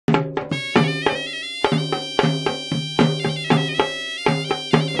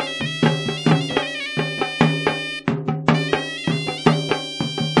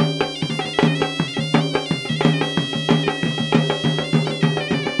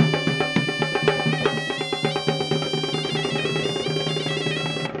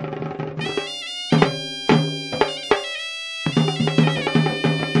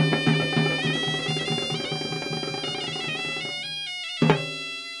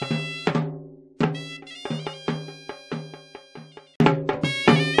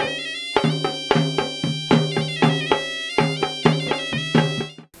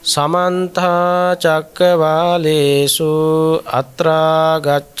समन्ता चक्रवालेषु अत्रा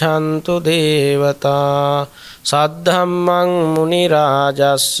गच्छन्तु देवता सद्धम्मं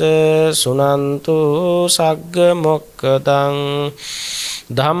मुनिराजस्य सुनन्तु सग्ग मोक्खदं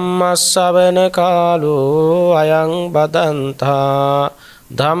धम्मස්සවන කාලෝ අයං බදන්තා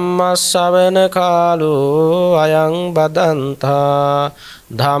ධම්මස්සවන කාලෝ අයං බදන්තා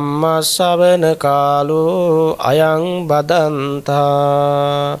ධම්මස්සවන කාලෝ අයං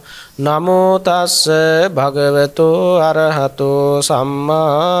බදන්තා නමෝ තස්ස භගවතෝ අරහතෝ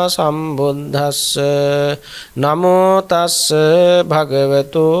සම්මා සම්බුද්දස්ස නමෝ තස්ස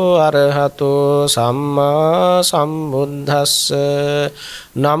භගවතෝ අරහතෝ සම්මා සම්බුද්දස්ස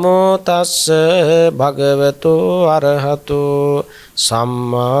නමෝ තස්ස භගවතෝ අරහතෝ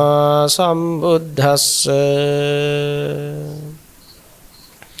සම්මා සම්බුද්දස්ස.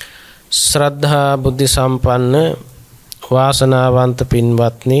 ශ්‍රද්ධා බුද්ධ සම්පන්න වාසනාවන්ත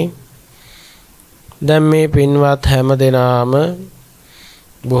පින්වත්නි, දැන් මේ පින්වත් හැම දෙනාම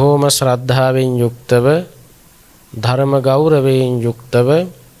බොහෝම ශ්‍රද්ධාවෙන් යුක්තව ධර්ම ගෞරවයෙන් යුක්තව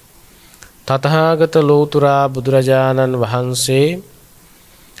තථාගත ලෝතුරා බුදුරජාණන් වහන්සේ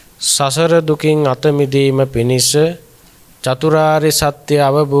සසර දුකින් අත මිදීම පිණිස චතුරාර්ය සත්‍ය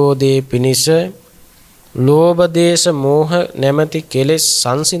අවබෝධයේ පිණිස ලෝභ දේශ මෝහ නැමැති කෙලෙස්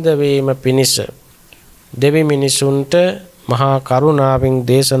සංසිඳ වීම පිණිස දෙවි මිනිසුන්ට මහා කරුණාවෙන්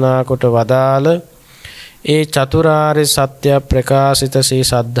දේශනා කොට වදාළ ඒ චතුරාර්ය සත්‍ය ප්‍රකාශිත ශ්‍රී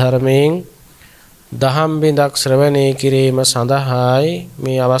සද්ධර්මයෙන් දහම් බිඳක් ශ්‍රවණය කිරීම සඳහායි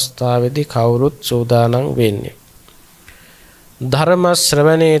මේ අවස්ථාවේදී කවුරුත් සූදානම් වෙන්නේ. ධර්ම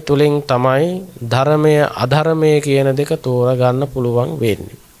ශ්‍රවණයේ තුලින් තමයි ධර්මය අධර්මය කියන දෙක තෝරගන්න පුළුවන්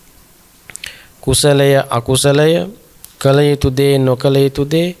වෙන්නේ. කුසලය අකුසලය, කළ යුතු දේ නොකළ යුතු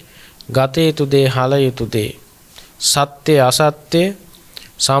දේ, ගත යුතු දේ හල යුතු දේ, සත්‍ය අසත්‍ය,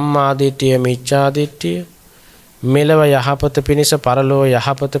 සම්මා දිට්ඨිය මිච්ඡා දිට්ඨිය, මෙලව යහපත පිණිස පරලෝ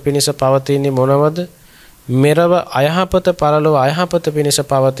යහපත පිණිස පවතින්නේ මොනවද, මෙරව අයහපත පරලෝ අයහපත පිණිස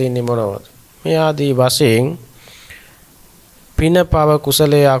පවතින්නේ මොනවද, මේ ආදී වශයෙන් පින පව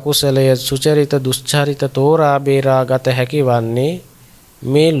කුසලය අකුසලය සුචරිත දුස්චරිත තෝරා බේරා ගත හැකි වන්නේ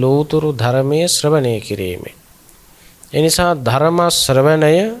මේ ලෝතුරු ධර්මයේ ශ්‍රවණය කිරීමෙන්. එනිසා ධර්ම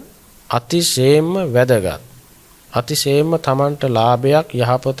ශ්‍රවණය අතිශයින්ම වැදගත්. අතිශයින්ම තමන්ට ලාභයක්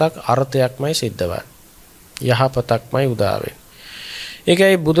යහපතක් අර්ථයක්මයි සිද්ධ වන්නේ. යහපතක්මයි උදා වෙන්නේ.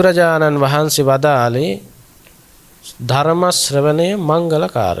 ඒකයි බුදුරජාණන් වහන්සේ වදාළේ ධර්ම ශ්‍රවණය මංගල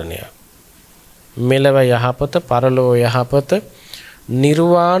කාරණයක්. මෙලව යහපත පරලෝ යහපත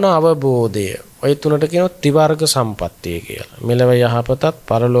නිර්වාණ අවබෝධය. ඔය තුනට කියනවා ත්‍රිවර්ග සම්පත්තිය කියලා. මෙලව යහපතත්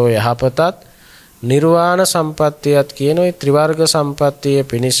පරලෝ යහපතත් නිර්වාණ සම්පත්තියත් කියන ওই ත්‍රිවර්ග සම්පත්තිය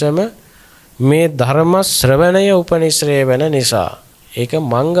පිණිසම මේ ධර්ම ශ්‍රවණය උපනිශ්‍රේ වෙන නිසා ඒක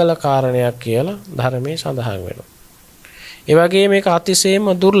මංගල කාරණයක් කියලා ධර්මයේ සඳහන් වෙනවා. ඒ වගේම මේක අතිශයම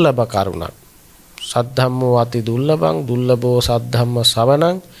දුර්ලභ කරුණක්. සද්ධම්මෝ අති දුර්ලභං දුර්ලභෝ සද්ධම්ම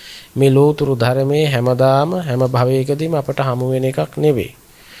ශ්‍රවණං. මේ ලෝතුරු ධර්මයේ හැමදාම හැම භවයකදීම අපට හමු වෙන එකක් නෙවෙයි.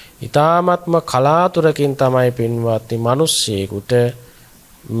 ඊ타ත්ම කලාතුරකින් තමයි පින්වත්නි මිනිස්සෙකුට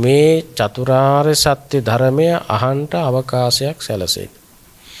මේ චතුරාර්ය සත්‍ය ධර්මය අහන්ට අවකාශයක් සැලසෙන්නේ.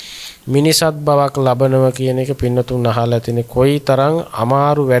 මිනිසත් බවක් ලබනවා කියන එක පින්නතුන් අහලා තිනේ කොයිතරම්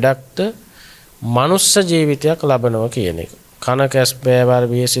අමාරු වැඩක්ද මනුස්ස ජීවිතයක් ලබනවා කියන එක. කන කැස් බෑවර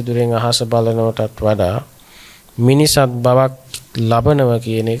වියසිදුරෙන් අහස බලනවටත් වඩා මිනිසත් බවක් ලබනවා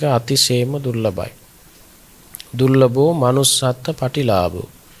කියන එක අතිශයම දුර්ලභයි. දුර්ලභෝ manussත්ත පටිලාභෝ.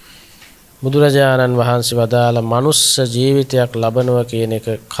 බුදුරජාණන් වහන්සේ වදාළ මනුස්ස ජීවිතයක් ලබනවා කියන එක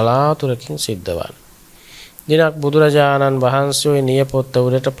කලාතුරකින් සිද්ධ වන. දිනක් බුදුරජාණන් වහන්සේ ওই නියපොත්ත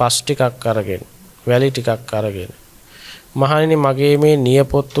උඩට පස් ටිකක් අරගෙන වැලි ටිකක් අරගෙන මහණෙනි මගේ මේ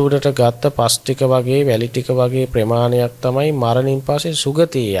නියපොත්ත උඩට ගත්ත පස් ටික වගේ වැලි ටික වගේ ප්‍රමාණයක් තමයි මරණින් පස්සේ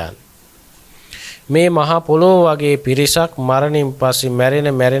සුගතිය යන්නේ. මේ මහා පොළොව වගේ පිරිසක් මරණින් පස්සේ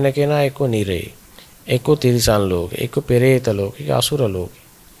මැරෙන කෙනා එක්ක නිරේ, එක්ක තිරිසන් ලෝකේ, එක්ක පෙරේත ලෝකේ, අසුර ලෝකේ,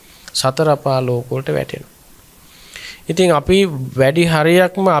 සතර අපා ලෝක වලට වැටෙනවා. ඉතින් අපි වැඩි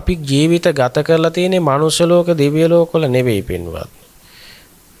හරියක්ම අපි ජීවිත ගත කරලා තියෙන්නේ මනුෂ්‍ය ලෝක, දිව්‍ය ලෝක වල නෙවෙයි පින්වත්.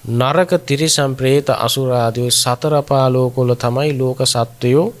 නරක තිරිසන් ප්‍රේත අසුර ආදී සතර අපා ලෝක වල තමයි ලෝක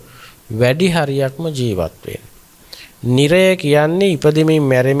සත්වයෝ වැඩි හරියක්ම ජීවත් වෙන්නේ. නිරය කියන්නේ ඉපදෙමින්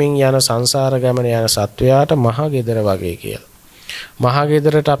මැරෙමින් යන සංසාර ගමන යන සත්වයාට මහා ගෙදර වගේ කියලා. මහා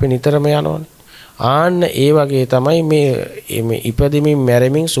ගෙදරට අපි නිතරම යනෝනේ. ආන්න ඒ වගේ තමයි මේ ඉපදෙමින්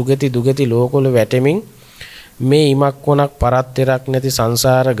මැරෙමින් සුගති දුගති ලෝකවල වැටෙමින් මේ ඉමක් කොනක් පරත්තරක් නැති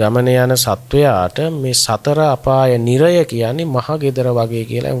සංසාර ගමන යන සත්වයාට මේ සතර අපාය නිරය කියන්නේ මහා ගෙදර වගේ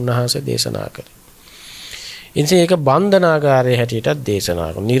කියලා උන්වහන්සේ දේශනා කළේ. ඉතින් ඒක බන්ධනාගාරයේ හැටියටත් දේශනා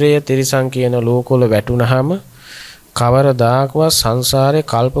කරනවා. නිරය තිරිසන් කියන ලෝකවල වැටුනහම කවරදාකවත් සංසාරේ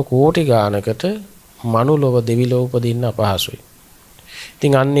කල්ප කෝටි ගානකට මනුලොව දෙවිලොව උපදින්න අපහසුයි.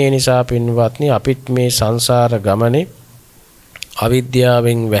 ඉතින් අන්න ඒ නිසා පින්වත්නි අපිත් මේ සංසාර ගමනේ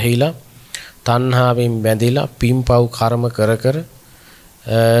අවිද්‍යාවෙන් වැහිලා තණ්හාවෙන් බැඳිලා පින්පව් කර්ම කර කර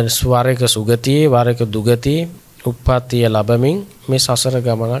ස්වර්ග සුගතියේ වරක දුගතියේ උප්පත්තිය ලැබමින් මේ සසර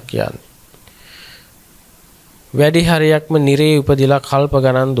ගමනක් යන්නේ. වැඩි හරියක්ම නිරේ උපදිලා කල්ප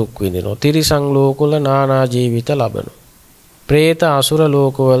ගණන් දුක් විඳිනවා. තිරිසන් ලෝකවල නානා ජීවිත ලබනවා. പ്രേත අසුර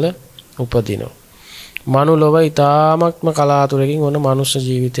ලෝකවල උපදිනවා. මනුලොව ඊ타මත්ම කලාතුරකින් වුණ මනුෂ්‍ය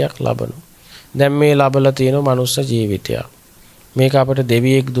ජීවිතයක් ලබනවා. දැන් මේ ලැබලා තියෙන මනුෂ්‍ය ජීවිතයක්. මේක අපට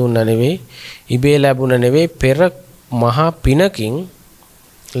දෙවියෙක් දුන්න නෙවෙයි, ඉබේ ලැබුණ නෙවෙයි, පෙර මහා පිනකින්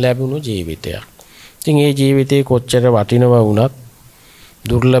ලැබුණු ජීවිතයක්. ඉතින් මේ ජීවිතේ කොච්චර වටිනවා වුණත්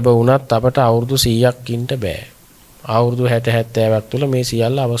දුර්ලභ වුණත් අපට අවුරුදු 100ක් ඉන්න බෑ. අවුරුදු 60 70ක් තුළ මේ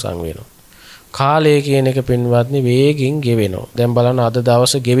සියල්ල අවසන් වෙනවා. කාලය කියන එක පින්වත්නි වේගින් ගෙවෙනවා. දැන් බලන්න අද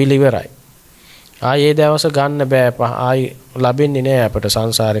දවස ගෙවිලි ඉවරයි. ආයේ දවස ගන්න බෑ. ආයි ලැබෙන්නේ නෑ අපට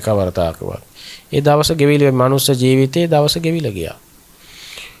සංසාරේ කවරතාවකවත්. ඒ දවස ගෙවිලි මනුස්ස ජීවිතේ දවස ගෙවිලා ගියා.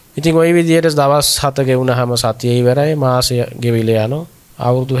 ඉතින් ওই විදිහට දවස් 7 ගෙවුනහම සතිය ඉවරයි, මාසය ගෙවිලා යනවා.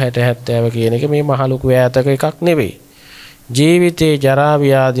 අවුරුදු 60 70 කියන එක මේ මහ ලොකු ඈතක එකක් නෙවෙයි. ජීවිතේ ජරා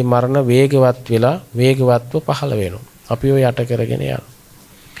ව්‍යාධි මරණ වේගවත් වෙලා වේගවත්ව පහළ වෙනවා. අපි ඔය යට කරගෙන යනවා.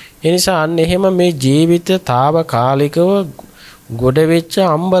 ඒ නිසා අන්න එහෙම මේ ජීවිත తాවකාලිකව ගොඩ වෙච්ච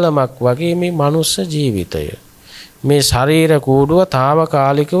අම්බලමක් වගේ මේ මනුස්ස ජීවිතය. මේ ශරීර කූඩුව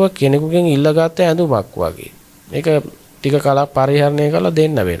తాවකාලිකව කෙනෙකුගෙන් ඉල්ලගත්ත ඇඳුමක් වගේ. මේක ටික කලක් පරිහරණය කරලා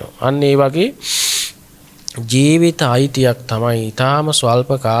දෙන්න වෙනවා. අන්න ඒ වගේ ජීවිත අයිතියක් තමයි ඊටාම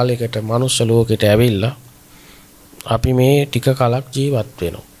ස්වල්ප කාලයකට මනුස්ස ලෝකෙට ඇවිල්ලා අපි මේ ටික කලක් ජීවත්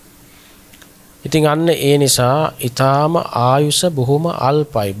වෙනවා. ඉතින් අන්න ඒ නිසා ඊටාම ආයුෂ බොහොම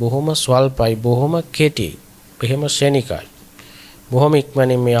අල්පයි, බොහොම ස්වල්පයි, බොහොම කෙටි, බොහොම ශනිකයි. බොහොම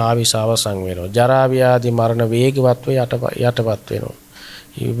ඉක්මනින් මේ ආයුෂ අවසන් වෙනවා. ජරා ව්‍යාධි මරණ වේගවත්ව යටපත් වෙනවා.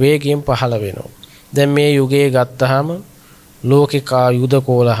 වේගයෙන් පහළ වෙනවා. දැන් මේ යුගයේ ගත්තාම ලෝකිකා යුද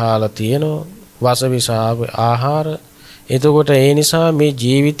කෝලහල තියෙනවා. වසවිස ආහාර. එතකොට ඒ නිසා මේ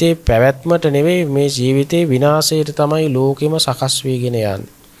ජීවිතේ පැවැත්මට නෙවෙයි මේ ජීවිතේ විනාශයට තමයි ලෝකෙම සකස් වීගෙන යන්නේ.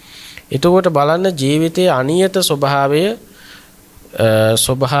 එතකොට බලන්න ජීවිතයේ අනියත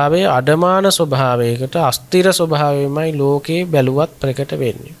ස්වභාවය අඩමාන ස්වභාවයකට අස්තිර ස්වභාවයමයි ලෝකේ බැලුවත් ප්‍රකට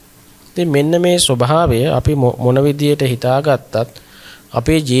වෙන්නේ. ඉතින් මෙන්න මේ ස්වභාවය අපි මොන විදියට හිතාගත්තත්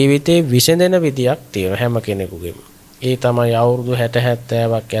අපේ ජීවිතේ විසඳෙන විදියක් තියෙනවා හැම කෙනෙකුගේම. ඒ තමයි අවුරුදු 60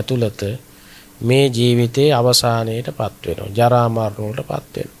 70ක් ඇතුළත මේ ජීවිතයේ අවසානයටපත් වෙනවා. ජරා මරණ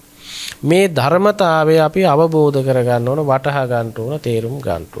වලටපත් වෙනවා. මේ ධර්මතාවය අපි අවබෝධ කරගන්න ඕන, වටහා ගන්න ඕන, තේරුම්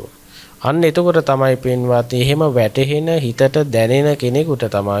ගන්න ඕන. අන්න එතකොට තමයි පින්වත් එහෙම වැටහෙන හිතට දැනෙන කෙනෙකුට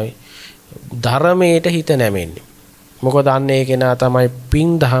තමයි ධර්මයට හිත නැමෙන්නේ. මොකද අන්න ඒ කෙනා තමයි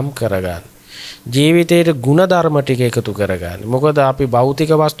පින් දහම් කරගන්නේ. ජීවිතයේ ගුණ ධර්ම ටික එකතු කරගන්නේ. මොකද අපි භෞතික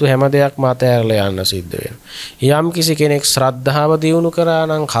වස්තු හැම දෙයක්ම අතහැරලා යන්න සිද්ධ වෙනවා. යම් කිසි කෙනෙක් ශ්‍රද්ධාව දියුණු කරා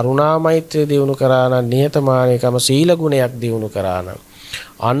නම්, කරුණා මෛත්‍රිය දියුණු කරා නම්, නිහතමානීකම සීල ගුණයක් දියුණු කරා නම්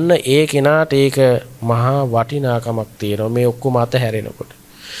අන්න ඒ කෙනාට ඒක මහා වටිනාකමක් තියෙනවා මේ ඔක්කොම අතහැරෙනකොට.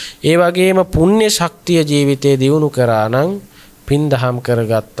 ඒ වගේම පුණ්‍ය ශක්තිය ජීවිතේ දියුණු කරා නම්, පින් දහම්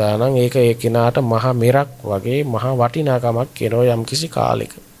කරගත්තා නම් ඒක ඒ කෙනාට මහා මෙරක් වගේ මහා වටිනාකමක් වෙනවා යම් කිසි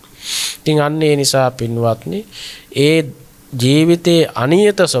කාලෙක. ඉතින් අන්න ඒ නිසා පින්වත්නි ඒ ජීවිතයේ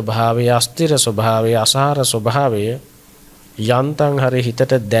අනියත ස්වභාවය, අස්තිර ස්වභාවය, අසාර ස්වභාවය යන්තම් හරි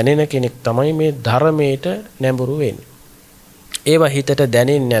හිතට දැනෙන කෙනෙක් තමයි මේ ධර්මයට නැඹුරු වෙන්නේ. ඒව හිතට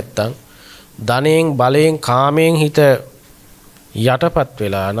දැනෙන්නේ නැත්තම් ධනෙන් බලයෙන් කාමයෙන් හිත යටපත්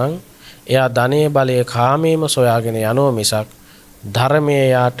වෙලා නම් එයා ධනේ බලයේ කාමයේම සොයාගෙන යනවා මිසක් ධර්මයේ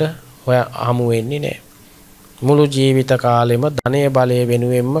යාට හමු වෙන්නේ නැහැ. මුළු ජීවිත කාලෙම ධනේ බලයේ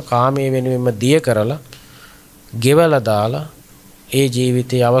වෙනුවෙන්ම කාමයේ වෙනුවෙන්ම දිය කරලා ගෙවලා දාලා ඒ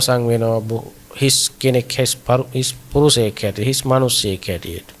ජීවිතය අවසන් වෙනවා හිස් කෙනෙක්, හිස් පුරුෂයෙක් හැටියට, හිස් මිනිසෙක්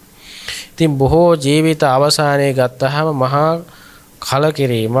හැටියට. ඉතින් බොහෝ ජීවිත අවසානයේ ගත්තාම මහා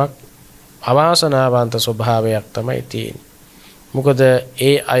කලකිරීමක්, අවාසනාවන්ත ස්වභාවයක් තමයි තියෙන්නේ. මොකද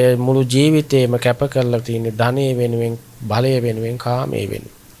ඒ අය මුළු ජීවිතේම කැප කරලා තියෙන්නේ ධනෙ වෙනුවෙන්, බලය වෙනුවෙන්, කාමයේ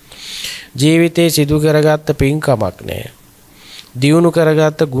වෙනුවෙන්. ජීවිතේ සිදු කරගත්ත පින්කමක් නැහැ. දියුණු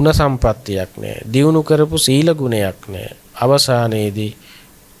කරගත්ත ගුණ සම්පත්තියක් නැහැ. දියුණු කරපු සීල ගුණයක් නැහැ. අවසානයේදී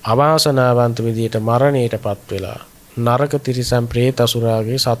අවාසනාවන්ත විදියට මරණයටපත් වෙලා නරක තිරිසන් പ്രേත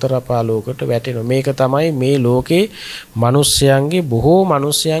අසුරාගේ සතර පාලෝකට වැටෙනවා. මේක තමයි මේ ලෝකේ මිනිස්යන්ගේ, බොහෝ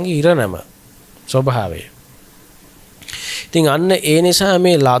මිනිස්යන්ගේ ඉරණම ස්වභාවය. ඉතින් අන්න ඒ නිසා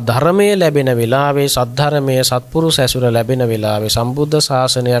මේ ධර්මයේ ලැබෙන වෙලාවේ සද්ධර්මයේ සත්පුරුෂ ඇසුර ලැබෙන වෙලාවේ සම්බුද්ධ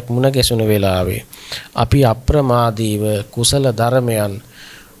ශාසනයක් මුණ ගැසුණු වෙලාවේ අපි අප්‍රමාදීව කුසල ධර්මයන්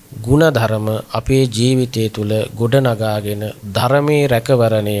ගුණ ධර්ම අපේ ජීවිතය තුළ ගොඩනගාගෙන ධර්මයේ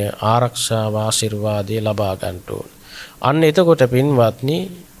රැකවරණය ආරක්ෂාව ආශිර්වාදය ලබා ගන්න ඕන. අන්න එතකොට පින්වත්නි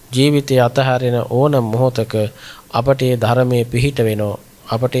ජීවිතය අතහරින ඕන මොහොතක අපට ඒ ධර්මයේ පිහිට වෙනවා.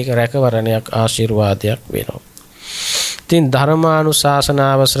 අපට ඒක රැකවරණයක් ආශිර්වාදයක් වෙනවා. ඉතින්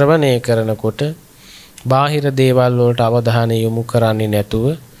ධර්මානුශාසනාව ශ්‍රවණය කරනකොට බාහිර දේවල් වලට අවධානය යොමු කරන්නේ නැතුව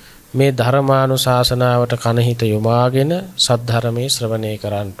මේ ධර්මානුශාසනාවට කනහිත යොමාගෙන සද්ධර්මයේ ශ්‍රවණය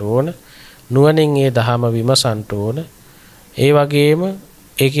කරන්න ඕන. නුවණින් ඒ ධහම විමසන්න ඕන. ඒ වගේම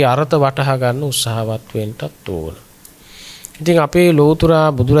ඒකේ අර්ථ වටහා ගන්න උත්සාහවත් වෙන්නත් ඕන. ඉතින් අපේ ලෝතුරා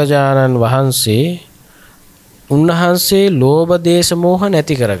බුදුරජාණන් වහන්සේ උන්වහන්සේ ලෝභ දේශ මොහ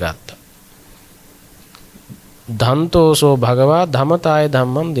නැති කරගත්තා. ධන්තෝසෝ භගවා ධමතාය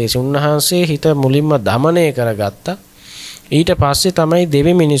ධම්මං දේශ. උන්වහන්සේ හිත මුලින්ම දමනය කරගත්තා. ඊට පස්සේ තමයි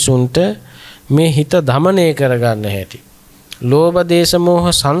දෙවි මිනිසුන්ට මේ හිත දමනය කරගන්න හැටි. ලෝභ දේශ මොහ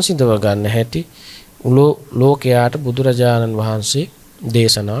සංසිඳව ගන්න හැටි ලෝකයාට බුදුරජාණන් වහන්සේ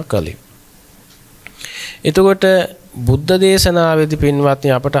දේශනා කළේ. එතකොට බුද්ධ දේශනාවේදී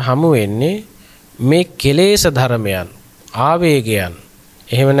පින්වත්නි අපට හමු වෙන්නේ මේ කෙලෙස් ධර්මයන්, ආවේගයන්,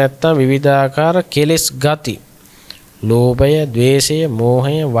 එහෙම නැත්නම් විවිධාකාර කෙලෙස් ගති, ලෝභය, ද්වේෂය,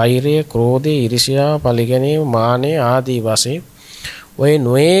 මෝහය, වෛරය, ක්‍රෝධය, ඊර්ෂ්‍යාව, පලිගැනීම, මානය ආදී වශයෙන් ඔය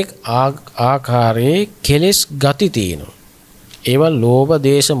නොඑක් ආකාරයේ කෙලෙස් ගති තියෙනවා. ඒවා ලෝභ,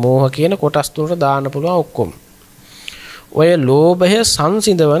 දේශ, මෝහ කියන කොටස් තුනට දාන්න පුළුවන් ඔක්කොම. ඔය ලෝභය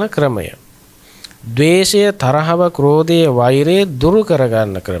සංසිඳවන ක්‍රමය, ද්වේෂය, තරහව, ක්‍රෝධය, වෛරය දුරු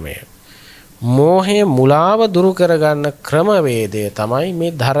කරගන්න ක්‍රමය, මෝහය, මුලාව දුරු කරගන්න ක්‍රමවේදය තමයි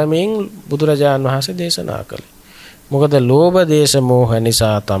මේ ධර්මයෙන් බුදුරජාණන් වහන්සේ දේශනා කළේ. මොකද ලෝභ දේශ මොහ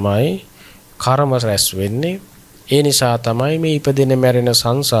නිසා තමයි කර්ම රැස් වෙන්නේ. ඒ නිසා තමයි මේ ඉපදෙන මැරෙන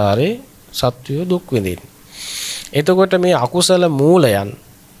සංසාරේ සත්වය දුක් විඳින්නේ. එතකොට මේ අකුසල මූලයන්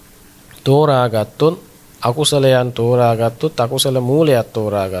තෝරාගත්තොත්, අකුසලයන් තෝරාගත්තොත්, අකුසල මූලයක්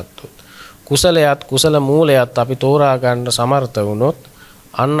තෝරාගත්තොත්, කුසල මූලයක් අපි තෝරා ගන්න සමර්ථ වුණොත්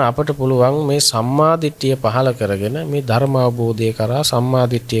අන්න අපට පුළුවන් මේ සම්මා දිට්ඨිය පහළ කරගෙන මේ ධර්ම අවබෝධය කරා සම්මා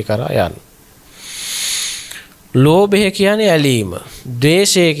දිට්ඨිය කරා යන්න. ලෝභය කියන්නේ ඇලීම,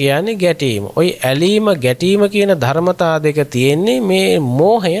 ද්වේෂය කියන්නේ ගැටීම. ওই ඇලීම ගැටීම කියන ධර්මතා දෙක තියෙන්නේ මේ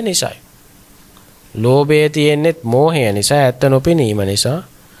මෝහය නිසායි. ලෝභය තියෙන්නේ මෝහය නිසා, ඇත්ත නොපෙනීම නිසා.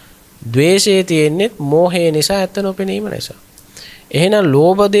 ද්වේෂය තියෙන්නේ මෝහය නිසා, ඇත්ත නොපෙනීම නිසා. එහෙනම්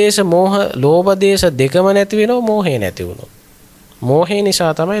ලෝභ දේශ දෙකම නැති වෙනවා මෝහය නැති වුණොත්. මෝහය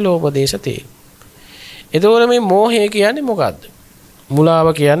නිසා තමයි ලෝභ දේශ තියෙන්නේ. එතකොට මේ මෝහය කියන්නේ මොකද්ද?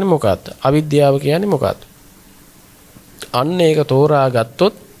 මුලාව කියන්නේ මොකද්ද? අවිද්‍යාව කියන්නේ මොකද්ද? අන්න ඒක තෝරා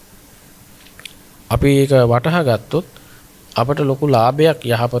ගත්තොත්, අපි ඒක වටහා ගත්තොත් අපට ලොකු ලාභයක්,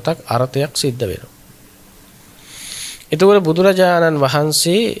 යහපතක්, අර්ථයක් සිද්ධ වෙනවා. එතකොට බුදුරජාණන්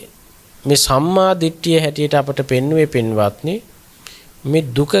වහන්සේ මේ සම්මා දිට්ඨිය හැටියට අපට පෙන්වුවේ පින්වත්නි මේ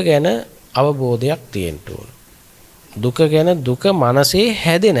දුක ගැන අවබෝධයක් තියෙන්න ඕන. දුක ගැන, දුක මනසේ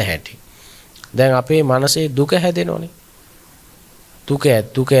හැදෙන හැටි. දැන් අපේ මනසේ දුක හැදෙනෝනේ.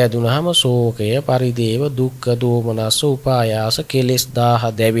 දුක ඇදුනහම ශෝකය, පරිදේව, දුක්ඛ, දෝමනස්ස, උපායාස, කෙලෙස්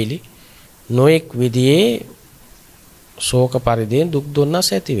 1000 දැවිලි නොඑක් විදිහේ ශෝක පරිදේන් දුක්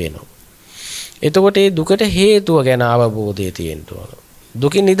දුන්නස් ඇති වෙනවා. එතකොට මේ දුකට හේතුව ගැන අවබෝධය තියෙන්න ඕන.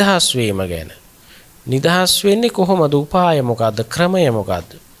 දුකින් නිදහස් වීම ගැන. නිදහස් වෙන්නේ කොහොමද? උපාය මොකද්ද? ක්‍රමය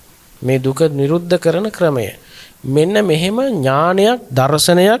මොකද්ද? මේ දුක නිරුද්ධ කරන ක්‍රමය. මෙන්න මෙහෙම ඥානයක්,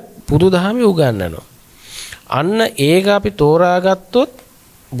 දර්ශනයක් බුදුදහමේ උගන්වනවා. අන්න ඒක අපි තෝරාගත්තොත්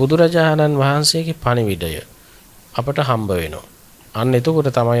බුදුරජාණන් වහන්සේගේ පණිවිඩය අපට හම්බ වෙනවා. අන්න එතකොට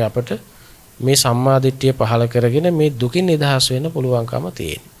තමයි අපට මේ සම්මා දිට්ඨිය පහළ කරගෙන මේ දුකින් නිදහස් වෙන්න පුළුවන්කම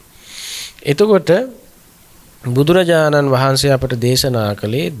තියෙන්නේ. එතකොට බුදුරජාණන් වහන්සේ අපට දේශනා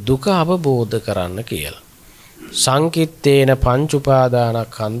කළේ දුක අවබෝධ කරන්න කියලා. සංකිට්ඨේන පංච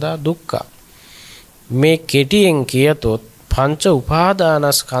උපාදානස්කන්ධා දුක්ඛ. මේ කෙටියෙන් කියතොත් පංච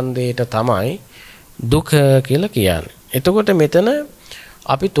උපාදානස්කන්ධයට තමයි දුක කියලා කියන්නේ. එතකොට මෙතන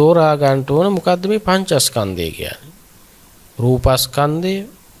අපි තෝරා ගන්න ඕන මොකද්ද මේ පංචස්කන්ධය කියන්නේ? රූපස්කන්ධය,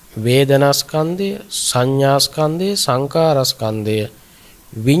 වේදනාස්කන්ධය, සංඥාස්කන්ධය, සංකාරස්කන්ධය,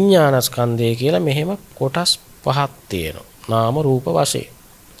 විඥානස්කන්ධය කියලා මෙහෙම කොටස් පහක් තියෙනවා. නාම රූප වශයෙන්.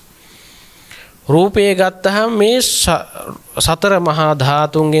 රූපය ගත්තහම මේ සතර මහා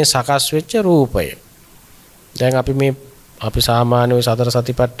ධාතුන්ගෙන් සකස් වෙච්ච රූපය. දැන් අපි සාමාන්‍ය ඔය සතර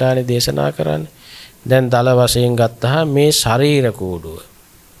සතිපට්ඨානෙ දේශනා කරන්නේ. දැන් දල වශයෙන් ගත්තහම මේ ශරීර කූඩුව.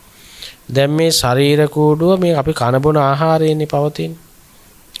 දැන් මේ ශරීර කූඩුව මේ අපි කන බොන ආහාරයෙන්නේ පවතින.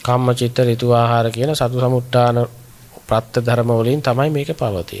 කම්ම චිත්ත ඍතු ආහාර කියන සතු සමුත්ථාන ප්‍රත්‍ය ධර්ම වලින් තමයි මේක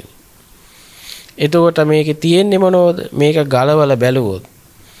පවතින්නේ. එතකොට මේකේ තියෙන්නේ මොනවද? මේක ගලවලා බැලුවොත්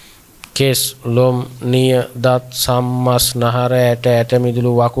කෙස්, ලොම්, නිය, දත්, සම්මස්, නහර, ඇට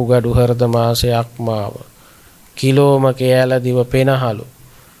මිදුළු, වකුගඩු, හෘද මාසය, අක්මාව, කිලෝම, කෑල, දිව, පෙනහළු,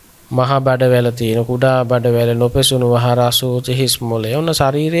 මහ බඩවැල තියෙන, කුඩා බඩවැල, නොපෙසුණු වහර, අසෝච, හිස් මොළය. ඔන්න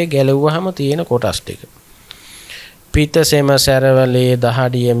ශරීරයේ ගැලවුවාම තියෙන කොටස් ටික. පිත, සෙම, සැරවලේ,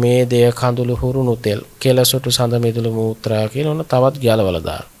 දහඩිය, මේදය, කඳුළු, හුරුණු තෙල්, කෙලසොටු, සඳ, මිදුළු, මූත්‍රා කියන ඔන්න තවත් ගැලවලා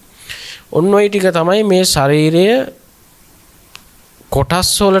දාන. ඔන්න ඔය ටික තමයි මේ ශරීරය කොටස්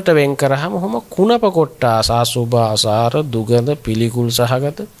වලට වෙන් කරාම කොහොම කුණප කොට්ටාස, අසුභ, ආසාර, දුගඳ, පිළිකුල්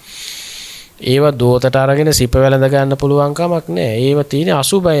සහගත ඒවා දෝතට අරගෙන සිප වැළඳ ගන්න පුළුවන් කමක් නැහැ. ඒවා තියෙන්නේ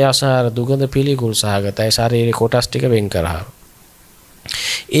අසුභය, ආසාර, දුගඳ, පිළිකුල් සහගතයි ශරීරේ කොටස් ටික වෙන් කරාම.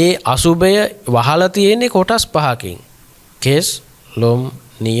 ඒ අසුභය වහලා තියෙන්නේ කොටස් පහකින්. කෙස්, ලොම්,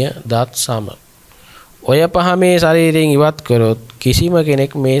 නිය, දත්, සම. ඔය පහ මේ ශරීරයෙන් ඉවත් කරොත් කිසිම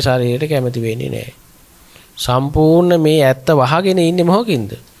කෙනෙක් මේ ශරීරයට කැමති වෙන්නේ නැහැ. සම්පූර්ණ මේ ඇත්ත වහගෙන ඉන්නේ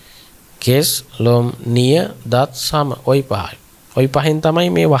මොකකින්ද? කෙස්, ලොම්, නිය, දත්, සම. ওই පහයි. ওই පහෙන් තමයි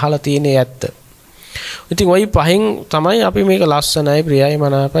මේ වහලා තියෙන්නේ ඇත්ත. ඉතින් ওই පහෙන් තමයි අපි මේක ලස්සනයි, ප්‍රියයි,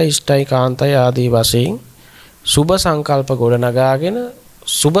 මනාපයි, ඉෂ්ටයි, කාන්තයි ආදී වශයෙන් සුභ සංකල්ප ගොඩනගාගෙන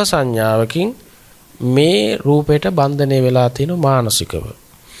සුභ සංඥාවකින් මේ රූපයට බන්ධනය වෙලා තියෙන මානසිකව.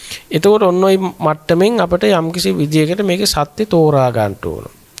 එතකොට ඔන්න ඔය මට්ටමින් අපිට යම්කිසි විදියකට මේකේ සත්‍ය තෝරා ගන්න ඕන.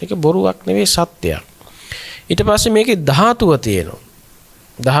 ඒක බොරුවක් නෙවෙයි, සත්‍යයක්. ඊට පස්සේ මේකේ ධාතුව තියෙනවා.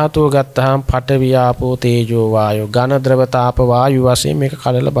 ධාතුව ගත්තාම පඨවි, ආපෝ, තේජෝ, වායෝ, ඝන, ද්‍රව, තාප, වායු වශයෙන් මේක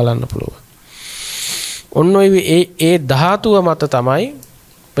කඩලා බලන්න පුළුවන්. ඔන්න ඔය ඒ ධාතුව මත තමයි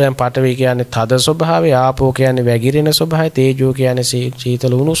දැන් පඨවි කියන්නේ තද ස්වභාවය, ආපෝ කියන්නේ වැగిරෙන ස්වභාවය, තේජෝ කියන්නේ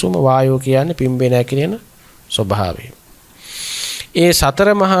සීතල උණුසුම, වායෝ කියන්නේ පිම්බෙන හැකිලෙන ස්වභාවය. ඒ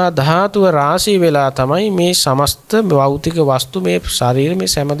සතර මහා ධාතුව රාශී වෙලා තමයි මේ සමස්ත භෞතික වස්තු මේ ශරීර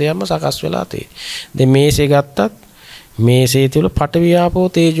මේ හැම දෙයක්ම සකස් වෙලා තියෙන්නේ. දැන් මේසේ ගත්තත් මේසේ තුල පඨවි, ආපෝ,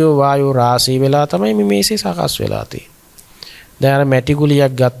 තේජෝ, වායෝ රාශී වෙලා තමයි මේ මේසේ සකස් වෙලා තියෙන්නේ. දැන් අර මැටි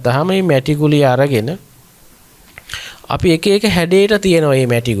ගුලියක් ගත්තාම මේ මැටි ගුලිය අරගෙන අපි එක එක හැඩයට තියෙනවා මේ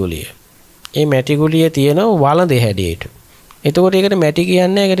මැටි ගුලිය. මේ මැටි ගුලිය තියෙනවා වළඳ හැඩයට. එතකොට ඒකට මැටි කියන්නේ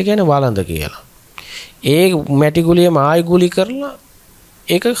නැහැ, ඒකට කියන්නේ වළඳ කියලා. ඒ මැටි ගුලියම ආයි ගුලි කරලා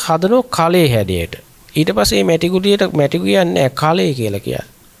ඒක හදනවා කලේ හැඩයට. ඊට පස්සේ මේ මැටි ගුලියට මැටි කියන්නේ නැහැ, කලේ කියලා කියන්නේ.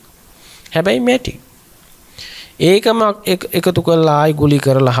 හැබැයි මැටි. ඒකම එකතු කරලා ආයි ගුලි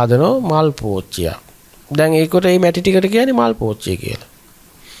කරලා හදනවා මල් පෝච්චියක්. දැන් ඒකට මේ මැටි ටිකට කියන්නේ මල් පෝච්චිය කියලා.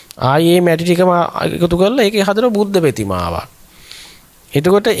 ආයි මේ මැටි ටිකම එකතු කරලා ඒකේ හදන බුද්ධ ප්‍රතිමාවක්.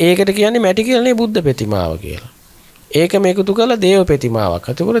 එතකොට ඒකට කියන්නේ මැටි කියන්නේ බුද්ධ ප්‍රතිමාව කියලා. ඒකම එකතු කරලා දේව ප්‍රතිමාවක්.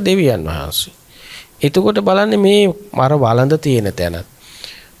 එතකොට දෙවියන් වහන්සේ. එතකොට බලන්න මේ අර වළඳ තියෙන තැන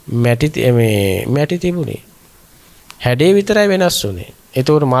මැටි තිබුණේ. හැඩේ විතරයි වෙනස් වුනේ.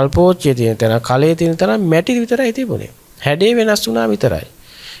 එතකොට මල් පෝච්චිය තියෙන තැන, කලේ තියෙන තැන මැටි විතරයි තිබුණේ. හැඩේ වෙනස් වුණා විතරයි.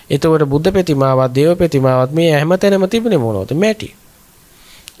 එතකොට බුද්ධ ප්‍රතිමාවත්, දේව ප්‍රතිමාවත් මේ හැමතැනම තිබුණේ මොනවද? මැටි.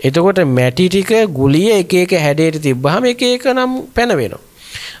 එතකොට මැටි ටික ගුලිය එක එක හැඩයට තිබ්බහම එක එක නම් පැන වෙනවා.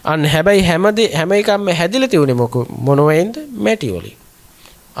 අන්න හැබැයි හැම එකක්ම හැදිලා තියුනේ මොනවෙන්ද? මැටි වලින්.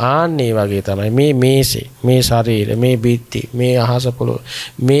 ආන්නේ වගේ තමයි මේ මේසේ, මේ ශරීර, මේ බිත්ති, මේ අහස පොළොව,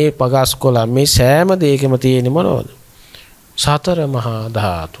 මේ පගස් කොළ, මේ සෑම දෙයකම තියෙන්නේ මොනවද? සතර මහා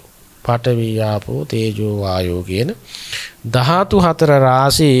ධාතු. පඨවි, ආපෝ, තේජෝ, වායෝ කියන ධාතු හතර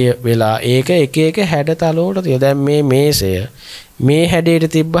රාශිය වෙලා ඒක එක එක හැඩතලවලට තියෙන. දැන් මේ මේසය මේ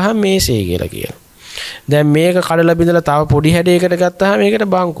හැඩයට තිබ්බහම මේසේ කියලා කියනවා. දැන් මේක කඩලා බිඳලා තව පොඩි හැඩයකට ගත්තාම මේකට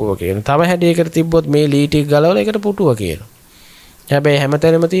බංකුව කියනවා. තව හැඩයකට තිබ්බොත් මේ ලී ටික ගලවලා ඒකට පුටුව කියනවා. හැබැයි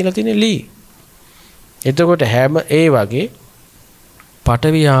හැමතැනම තියලා තියෙන ලී. එතකොට හැම ඒ වගේ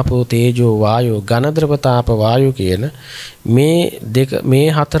පඨවි, ආපෝ, තේජෝ, වායෝ, ඝන, ද්‍රව, තාප, වායු කියන මේ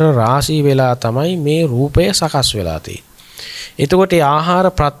හතර රාශී වෙලා තමයි මේ රූපය සකස් වෙලා තියෙන්නේ. එතකොට ඒ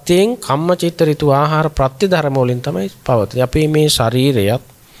ආහාර ප්‍රත්‍යයෙන් කම්ම චිත්ත ඍතු ආහාර ප්‍රත්‍ය ධර්ම වලින් තමයි පවතින්නේ. අපේ මේ ශරීරයත්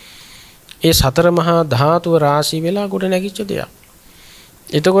ඒ සතර මහා ධාතුව රාශී වෙලා ගොඩ නැගිච්ච දෙයක්.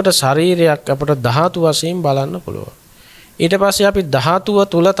 එතකොට ශරීරයක් අපට ධාතු වශයෙන් බලන්න පුළුවන්. ඊට පස්සේ අපි ධාතුව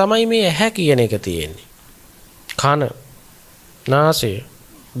තුල තමයි මේ ඇහැ කියන එක තියෙන්නේ. කන, නාසය,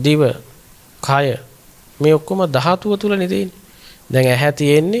 දිව, කය මේ ඔක්කොම ධාතුව තුලනේ තියෙන්නේ. දැන් ඇහැ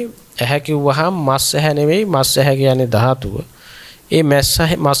තියෙන්නේ, ඇහැ කිව්වහම මස් ඇහැ නෙවෙයි, මස් ඇහැ කියන්නේ ධාතුව. ඒ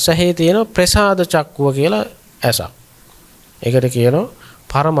මස් ඇහි තියෙන ප්‍රසාද චක්කුව කියලා ඇසක්. ඒකට කියනවා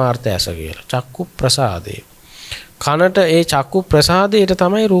පරමාර්ථ ඇස කියලා. චක්කු ප්‍රසාදේ. කනට ඒ චක්කු ප්‍රසාදයට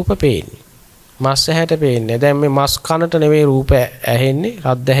තමයි රූප පේන්නේ. මස් ඇහැට පේන්නේ. දැන් මේ මස් කනට නෙවෙයි රූප ඇහෙන්නේ,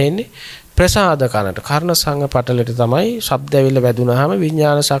 රද්ද ඇහෙන්නේ. ප්‍රසාද කනට. කර්ණ සංග පටලෙට තමයි ශබ්ද ඇවිල්ලා වැදුනහම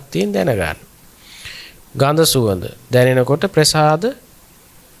විඥාන ශක්තියෙන් දැනගන්න. ගන්ධ සුවඳ දැනෙනකොට ප්‍රසාද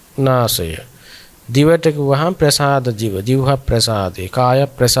නාසය. දිවට කිව්වහම ප්‍රසාද ජීව, ජීවහ ප්‍රසාදේ, කාය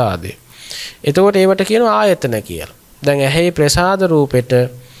ප්‍රසාදේ. එතකොට ඒවට කියනවා ආයතන කියලා. දැන් ඇහි ප්‍රසාද රූපෙට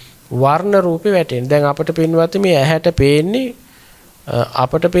වර්ණ රූපේ වැටෙන. දැන් අපිට පින්වත් මේ ඇහැට පේන්නේ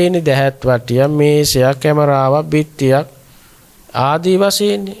අපට පේන්නේ දැහත් වටියක්, මේසයක්, කැමරාවක්, බිත්තියක් ආදී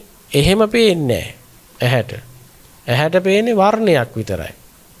වශයෙන්. එහෙම පේන්නේ ඇහැට. ඇහැට පේන්නේ වර්ණයක් විතරයි.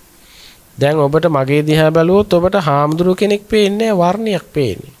 දැන් ඔබට මගේ දිහා බැලුවොත් ඔබට හාමුදුරු කෙනෙක් පේන්නේ වර්ණයක්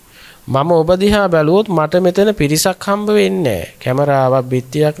පේන්නේ. මම ඔබ දිහා බැලුවොත් මට මෙතන පිරිසක් හම්බ වෙන්නේ නැහැ. කැමරාවක්,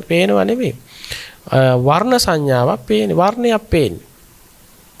 බිත්තියක් පේනව නෙමෙයි. වර්ණ සංඥාවක් පේන්නේ, වර්ණයක් පේන්නේ.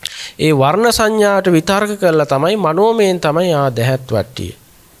 ඒ වර්ණ සංඥාවට විතර්ක කරලා තමයි මනෝමයෙන් තමයි දැහත් වට්ටිය,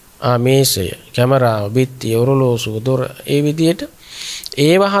 මේසය, කැමරාව, බිත්තිය, ඔරලෝසුව, දොර ඒ විදිහට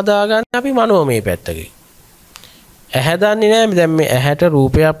ඒව හදාගන්න අපි මනෝමය පැත්තකින්. ඇහැ දන්නේ නැහැ. දැන් මේ ඇහැට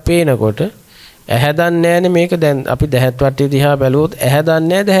රූපයක් පේනකොට ඇහැ දන්නේ නැහැනේ මේක. දැන් අපි දැහත් වට්ටිය දිහා බැලුවොත් ඇහැ දන්නේ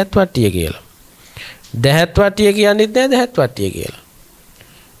නැහැ දැහත් වට්ටිය කියලා. දැහත් වට්ටිය කියන්නේත් නැහැ දැහත් වට්ටිය කියලා.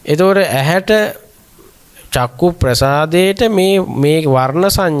 ඒතකොට ඇහැට චක්කු ප්‍රසාදයට මේ වර්ණ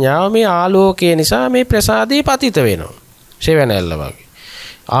සංඥාව, මේ ආලෝකය නිසා මේ ප්‍රසාදේ පතිත වෙනවා. සෙවණැල්ල වගේ.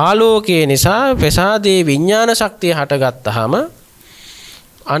 ආලෝකය නිසා ප්‍රසාදේ විඥාන ශක්තිය හටගත්තාම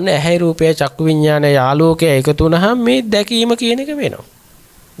අන්න ඇහැ රූපය චක්කු විඥානයේ ආලෝකය එකතු වුණාම මේ දැකීම කියන එක වෙනවා.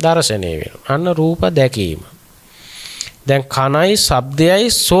 දර්ශනය වෙනවා. අන්න රූප දැකීම. දැන් කනයි, ශබ්දයයි,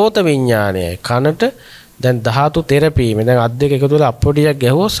 සෝත විඥානයයි. කනට දැන් ධාතු තෙරපීම. දැන් අත් දෙක එකතු වෙලා අප්පොඩියක්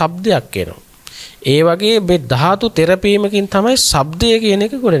ගැහුවොත් ශබ්දයක් එනවා. ඒ වගේ මේ ධාතු තෙරපීමකින් තමයි ශබ්දය කියන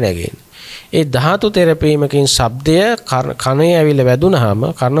එක ගොඩ නැගෙන්නේ. ඒ ධාතු තෙරපීමකින් ශබ්දය කනේ ඇවිල්ලා වැදුනහම,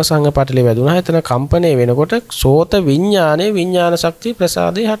 කර්ණ සංග පටලේ වැදුනහම එතන කම්පණය වෙනකොට සෝත විඥානයේ විඥාන ශක්තිය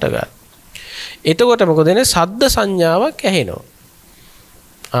ප්‍රසාදේ හටගන්නවා. එතකොට මොකද වෙන්නේ? ශබ්ද සංඥාවක් ඇහෙනවා.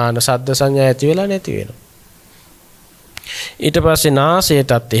 ශබ්ද සංඥා ඇති වෙලා නැති වෙනවා. ඊට පස්සේ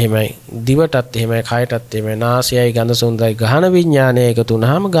නාසයටත් එහෙමයි, දිවටත් එහෙමයි, කයටත් එහෙමයි. නාසයයි ගඳ සුවඳයි ගහන විඥානය එකතු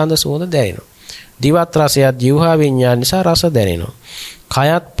වුනහම ගඳ සුවඳ දැනෙනවා. දිවත් රසයත් ජීවහා විඥාන නිසා රස දැනෙනවා.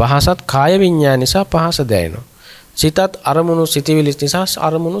 කයත් පහසත් කාය විඥාන නිසා පහස දැනෙනවා. සිතත් අරමුණු සිතවිලි නිසා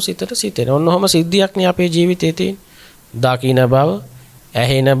අරමුණු සිතට සිතෙනවා. ඔන්නෝම සිද්ධියක් නේ අපේ ජීවිතේ තියෙන්නේ. දකින බව,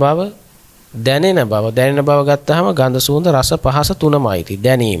 ඇහෙන බව, දැනෙන බව. දැනෙන බව ගත්තාම ගඳ සුවඳ රස පහස තුනමයි තියෙන්නේ.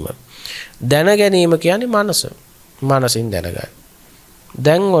 දැනීම. දැන ගැනීම කියන්නේ මනස. මනසින් දැනගන්න.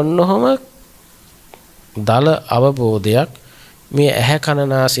 දැන් ඔන්නෝම දල අවබෝධයක් මේ ඇහැ කන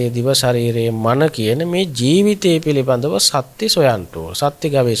නාසය දිව ශරීරයේ මන කියන මේ ජීවිතය පිළිබඳව සත්‍ය සොයන්න ඕන. සත්‍ය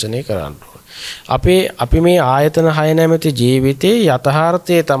ගවේෂණය කරන්න ඕන. අපි මේ ආයතන 6 නැමැති ජීවිතයේ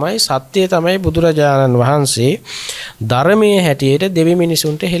යථාර්ථය තමයි, සත්‍යය තමයි බුදුරජාණන් වහන්සේ ධර්මයේ හැටියට දෙවි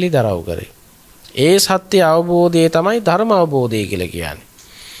මිනිසුන්ට හෙළිදරව් කරේ. ඒ සත්‍ය අවබෝධය තමයි ධර්ම අවබෝධය කියලා කියන්නේ.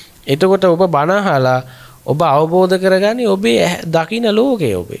 එතකොට ඔබ බණ අහලා ඔබ අවබෝධ කරගන්නේ ඔබේ දකින්න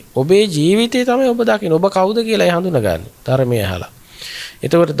ලෝකය. ඔබේ ජීවිතය තමයි ඔබ දකින්න. ඔබ කවුද කියලා හඳුනගන්නේ ධර්මය අහලා.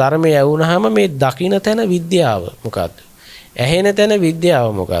 එතකොට ධර්මය ඇවුනහම මේ දකින්න තැන විද්‍යාව මොකද්ද? ඇහෙන තැන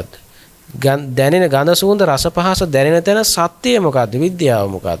විද්‍යාව මොකද්ද? දැනෙන ගඳ සුවඳ රස පහස දැනෙන තැන සත්‍යය මොකද්ද? විද්‍යාව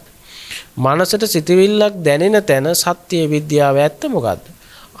මොකද්ද? මනසට සිතවිල්ලක් දැනෙන තැන සත්‍ය විද්‍යාව ඇත්ත මොකද්ද?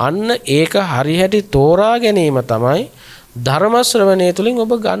 අන්න ඒක හරියට තෝරා ගැනීම තමයි ධර්ම ශ්‍රවණය තුළින්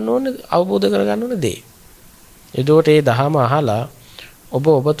ඔබ ගන්න ඕන, අවබෝධ කරගන්න ඕන දේ. එතකොට මේ දහම අහලා ඔබ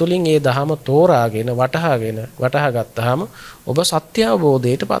තුලින් මේ දහම තෝරාගෙන වටහා ගත්තාම ඔබ සත්‍ය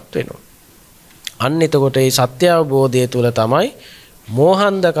අවබෝධයටපත් වෙනවා. අන්න එතකොට මේ සත්‍ය අවබෝධය තුල තමයි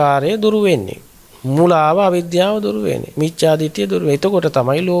මෝහන්ධකාරය දුරු වෙන්නේ. මුලාව අවිද්‍යාව දුරු වෙන්නේ. මිච්ඡා දිට්ඨිය දුරු වෙන්නේ. එතකොට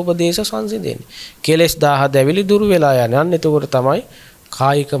තමයි ලෝභ දේශ සංසිඳෙන්නේ. කෙලෙස් 10 දැවිලි දුරු වෙලා යන්නේ. අන්න එතකොට තමයි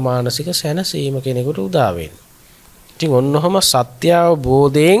කායික මානසික සැනසීම කෙනෙකුට උදා වෙන්නේ. ඉතින් ඔන්නෝම සත්‍ය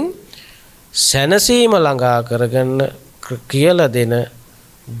අවබෝධයෙන් සැනසීම ළඟා කරගන්න කියලා දෙන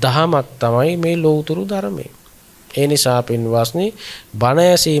දහමක් තමයි මේ ලෞතුරු ධර්මය. ඒ නිසා පින්වස්නි, බණ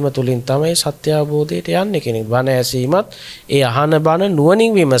ඇසීම තුලින් තමයි සත්‍ය අවබෝධයට යන්නේ කෙනෙක්. බණ ඇසීමත් ඒ අහන බණ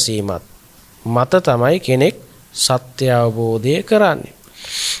නුවණින් විමසීමත් මත තමයි කෙනෙක් සත්‍ය අවබෝධය කරන්නේ.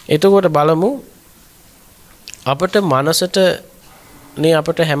 එතකොට බලමු අපට මනසට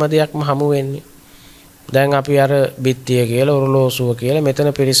අපට හැම දෙයක්ම හමු වෙන්නේ. දැන් අපි අර බිත්තිය කියලා, ඔරලෝසුව කියලා,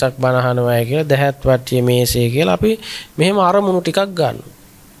 මෙතන පිරිසක් බණ අහනවා කියලා, දැහත් වට්ටිය මේසේ කියලා අපි මෙහෙම අරමුණු ටිකක් ගන්නවා.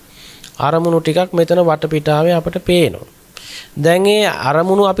 අරමුණු ටිකක් මෙතන වටපිටාවේ අපට පේනවා. දැන් ඒ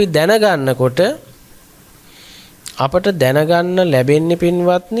අරමුණු අපි දැනගන්නකොට අපට දැනගන්න ලැබෙන්නේ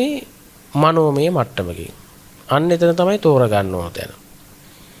පින්වත්නි මනෝමය මට්ටමකින්. අන්න එතන තමයි තෝරගන්න ඕන තැන.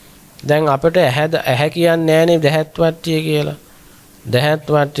 දැන් අපිට ඇහැ කියන්නේ නැහැනේ දහත් වට්ටිය කියලා. දහත්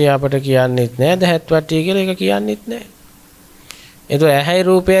වට්ටිය අපිට කියන්නේත් නැහැ දහත් වට්ටිය කියලා ඒක කියන්නේත් නැහැ. ඒක ඇහැයි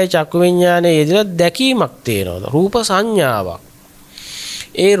රූපයයි චක්කු විඤ්ඤාණය යෙදලා දැකීමක් තියෙනවා. රූප සංඥාවක්.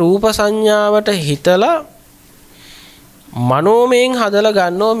 ඒ රූප සංඥාවට හිතලා මනෝමයෙන් හදලා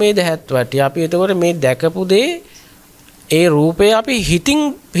ගන්නවා මේ දහත් වට්ටිය. අපි එතකොට මේ දැකපු දේ ඒ රූපය අපි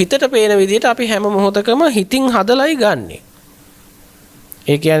හිතට පේන විදිහට අපි හැම මොහොතකම හිතින් හදලායි ගන්නෙ.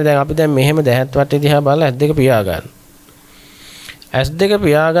 ඒ කියන්නේ දැන් අපි දැන් මෙහෙම දහත් වට්ටිය දිහා බලලා ඇස් දෙක පියා ගන්න. ඇස් දෙක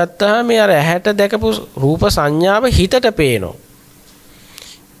පියාගත්තාම මේ අර ඇහැට දැකපු රූප සංඥාව හිතට පේනවා.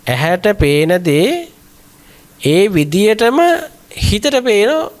 ඇහැට පේන දේ ඒ විදියටම හිතට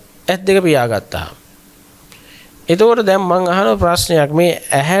පේනවා ඇස් දෙක පියාගත්තාම. එතකොට දැන් මම අහන ප්‍රශ්නයක් මේ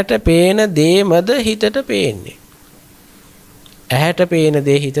ඇහැට පේන දේමද හිතට පේන්නේ? ඇහැට පේන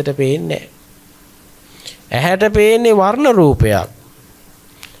දේ හිතට පේන්නේ නැහැ. ඇහැට පේන්නේ වර්ණ රූපයක්.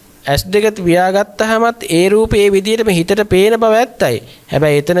 ඇස් දෙක පියාගත්තාමත් ඒ රූපේ ඒ විදිහටම හිතට පේන බව ඇත්තයි.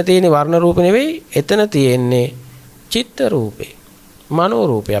 හැබැයි එතන තියෙන වර්ණ රූප නෙවෙයි, එතන තියෙන්නේ චිත්ත රූපේ. මනෝ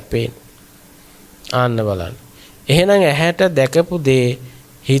රූපයක් පේන්නේ. ආන්න බලන්න. එහෙනම් ඇහැට දැකපු දේ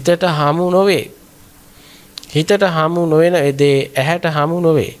හිතට හමු නොවේ. හිතට හමු නොවන දේ ඇහැට හමු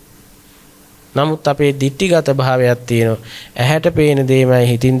නොවේ. නමුත් අපේ දිට්ඨිගත භාවයක් තියෙනවා. ඇහැට පේන දේමයි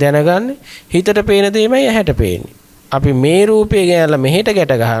හිතින් දැනගන්නේ, හිතට පේන දේමයි ඇහැට පේන්නේ. අපි මේ රූපේ ගැනලා මෙහෙට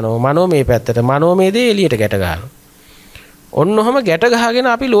ගැට ගහනවා, මනෝමය පැත්තට, මනෝමය දේ එළියට ගැට ගහනවා. ඔන්නෝම ගැට ගහගෙන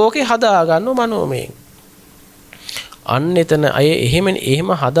අපි ලෝකේ හදා ගන්නවා මනෝමයෙන්. අන්න එතන අය එහෙම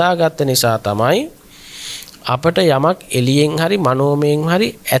හදාගත්ත නිසා තමයි අපට යමක් එළියෙන් හරි මනෝමයෙන් හරි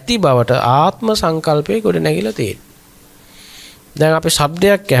ඇති බවට ආත්ම සංකල්පය ගොඩ නැගිලා තියෙන්නේ. දැන් අපි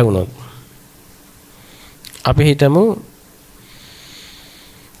ශබ්දයක් ඇහුනොත් අපි හිතමු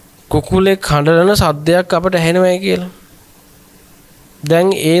කුකුලෙක් හඬන සද්දයක් අපට ඇහෙනවයි කියලා.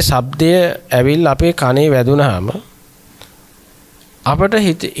 දැන් ඒ ශබ්දය ඇවිල්ලා අපේ කනේ වැදුනහම අපට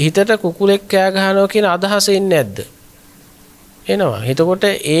හිතට කුකුලෙක් කෑ ගහනවා කියන අදහස එන්නේ නැද්ද? එනවා. එතකොට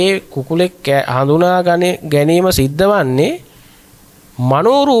ඒ කුකුලෙක් හඳුනා ගැනීම සිද්ධ වන්නේ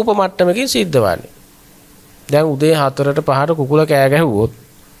මනෝ රූප මට්ටමකින් සිද්ධ වන්නේ. දැන් උදේ 4ට 5ට කුකුල කෑ ගැහුවොත්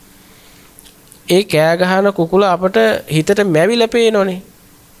ඒ කෑ ගහන කුකුල අපට හිතට මැවිලා පේනෝනේ.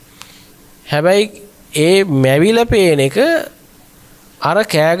 හැබැයි ඒ මැවිලා පේන එක අර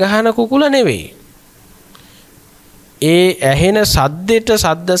කෑ ගහන කුකුල නෙවෙයි. ඒ ඇහෙන සද්දෙට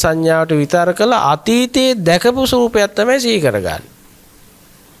සද්ද සංඥාවට විතර කළ අතීතයේ දැකපු රූපයක් තමයි සිහි කරගන්නේ.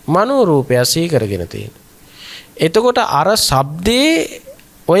 මනෝ රූපය සිහි කරගෙන තියෙන. එතකොට අර ශබ්දේ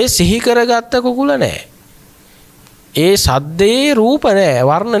ඔය සිහි කරගත්ත කුකුල නැහැ. ඒ සද්දේ රූප නැහැ,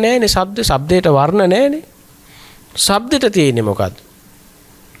 වර්ණ නැහැනේ. ශබ්දයට වර්ණ නැහැනේ. ශබ්දෙට තියෙන්නේ මොකද්ද?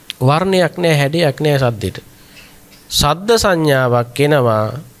 වර්ණයක් නැහැ, හැඩයක් නැහැ ශබ්දෙට. ශබ්ද සංඥාවක් එනවා.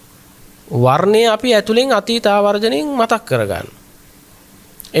 වර්ණය අපි ඇතුලෙන් අතීත ආවර්ජණයෙන් මතක් කරගන්න.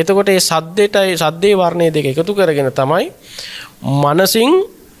 එතකොට මේ ශබ්දේ වර්ණය දෙක එකතු කරගෙන තමයි මනසින්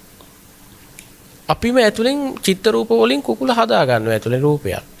අපිම ඇතුලෙන් චිත්ත රූප වලින් කුකුල හදා ගන්නවා. ඇතුලේ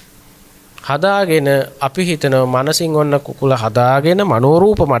රූපයක් හදාගෙන අපි හිතනවා මනසින් ඔන්න කුකුල හදාගෙන මනෝ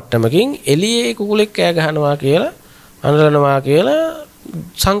රූප මට්ටමකින් එළියේ කුකුලෙක් කෑ ගහනවා කියලා, අඬනවා කියලා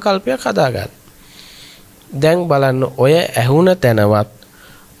සංකල්පයක් හදාගන්න. දැන් බලන්න ඔය ඇහුණ තැනවත්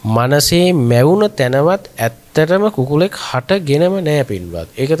මනසේ මැවුන තැනවත් ඇත්තටම කුකුලෙක් හටගෙනම නෑ පින්වත්.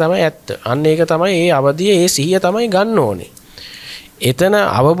 ඒක තමයි ඇත්ත. අන්න ඒක තමයි ඒ අවදිය, ඒ සිහිය තමයි ගන්න ඕනේ. එතන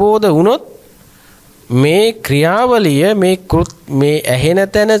අවබෝධ වුණොත් මේ ක්‍රියාවලිය මේ ඇහෙන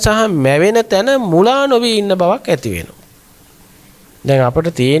තැන සහ මැවෙන තැන මුලා නොවී ඉන්න බවක් ඇති වෙනවා. දැන්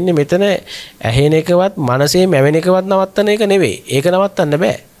අපිට තියෙන්නේ මෙතන ඇහෙන එකවත් මනසේ මැවෙන එකවත් නවත්තන එක නෙවෙයි. ඒක නවත්තන්න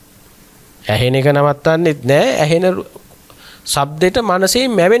බෑ. ඇහෙන එක නවත්තන්නෙත් නෑ. ඇහෙන ශබ්දෙට මනසේ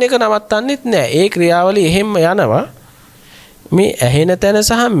මැවෙන එක නවත්තන්නෙත් නෑ. ඒ ක්‍රියාවලිය එහෙම යනවා. මේ ඇහෙන තැන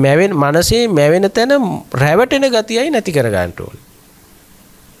සහ මනසේ මැවෙන තැන රැවටෙන ගතියයි නැති කර ගන්න ඕනේ.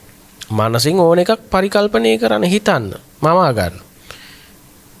 මනසින් ඕන එකක් පරිකල්පනය කරන්න හිතන්න. මවා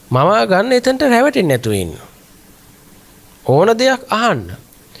ගන්න එතනට රැවටෙන්නේ නැතුව ඉන්න. ඕන දෙයක් අහන්න.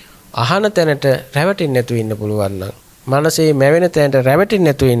 අහන තැනට රැවටෙන්නේ නැතුව ඉන්න පුළුවන් නම්, මනසේ මැවෙන තැනට රැවටෙන්නේ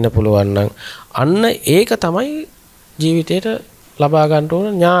නැතුව ඉන්න පුළුවන් නම්, අන්න ඒක තමයි ජීවිතේට ලබා ගන්න ඕන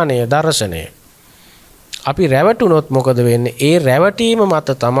ඥානය, දර්ශනය. අපි රැවටුනොත් මොකද වෙන්නේ? ඒ රැවටීම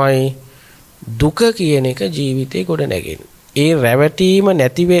මත තමයි දුක කියන එක ජීවිතේ ගොඩ නැගෙන්නේ. ඒ රැවටීම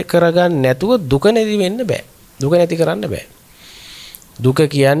නැති කරගන්න නැතුව දුක නැති වෙන්න බෑ. දුක නැති කරන්න බෑ. දුක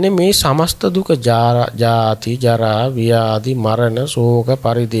කියන්නේ මේ සමස්ත දුක, ජාති, ජරා, ව්‍යාධි, මරණ, ශෝක,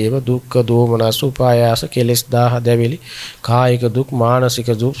 පරිදේව, දුක්ඛ, දෝමනස්, උපායාස, කෙලෙස් 1000 දැවිලි, කායික දුක්, මානසික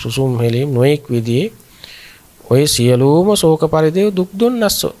දුක්, සුසුම් හෙලීම්, නොඑක් විදිහේ ඔය සියලුම ශෝක පරිදේව දුක්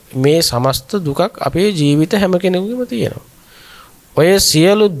දුන්නස් මේ සමස්ත දුකක් අපේ ජීවිත හැම කෙනෙකුගේම තියෙනවා. ඔය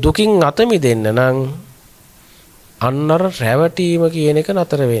සියලු දුකින් අත මිදෙන්න නම් අන්නර රැවටීම කියන එක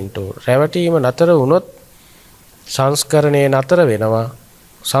නතර වෙන්න ඕන. රැවටීම නතර වුණොත් සංස්කරණේ නතර වෙනවා.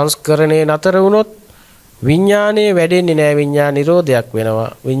 සංස්කරණේ නතර වුණොත් විඥානයේ වැඩෙන්නේ නැහැ. විඥාන නිරෝධයක්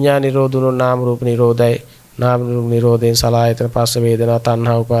වෙනවා. විඥාන නිරෝධුනොත් නාම රූප නිරෝධයි. නාම රූප නිරෝධයෙන් සලආයතන පස්ස වේදනා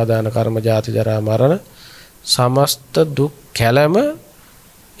තණ්හා උපාදාන කර්ම ජාති ජරා මරණ සමස්ත දුක් කැළම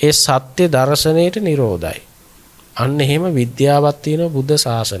ඒ සත්‍ය දර්ශනයේට නිරෝධයි. අන්න එහෙම විද්‍යාවක් තියෙන බුද්ධ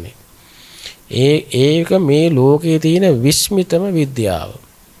ශාසනය. ඒක මේ ලෝකයේ තියෙන විස්මිතම විද්‍යාව.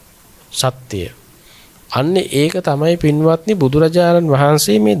 සත්‍යය. අන්න ඒක තමයි පින්වත්නි බුදුරජාණන්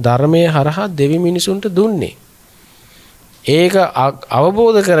වහන්සේ මේ ධර්මයේ හරහා දෙවි මිනිසුන්ට දුන්නේ. ඒක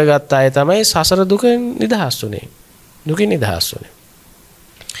අවබෝධ කරගත්ත අය තමයි සසර දුකෙන් නිදහස් වුනේ. දුකින් නිදහස් වුනේ.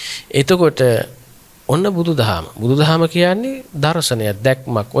 එතකොට ඔන්න බුදුදහම. බුදුදහම කියන්නේ දර්ශනයක්,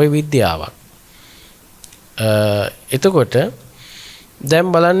 දැක්මක්, ওই විද්‍යාවක්. එතකොට දැන්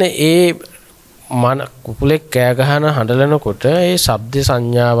බලන්න ඒ කුකුලෙක් කෑ ගහන හඬලනකොට ඒ ශබ්ද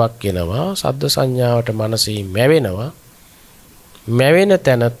සංඥාවක් එනවා. ශබ්ද සංඥාවට මනසින් මැවෙනවා. මැවෙන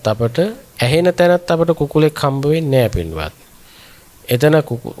තැනත් අපට ඇහෙන තැනත් අපට කුකුලෙක් හම්බ වෙන්නේ නැහැ පින්වත්. එතන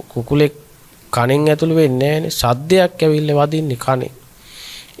කුකුලෙක් කණෙන් ඇතුළු වෙන්නේ නැහැනේ. සද්දයක් ඇවිල්ලා වදින්නේ කණේ.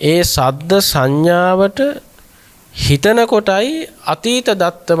 ඒ ශබ්ද සංඥාවට හිතන කොටයි අතීත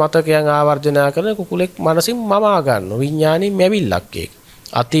දත්ත මතකයන් ආවර්ජනා කරන කුකුලෙක් මනසින් මමා ගන්න විඥාණයෙන් මැවිල්ලක් ඒක.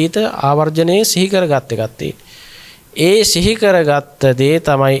 අතීත ආවර්ජනයේ සිහි කරගත් එකක් තියෙන. ඒ සිහි කරගත්ත දේ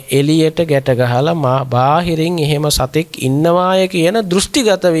තමයි එළියට ගැට ගහලා බාහිරින් එහෙම සතෙක් ඉන්නවාය කියන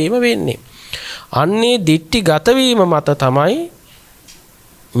දෘෂ්ටිගත වීම වෙන්නේ. අන්නේ දිට්ඨිගත වීම මත තමයි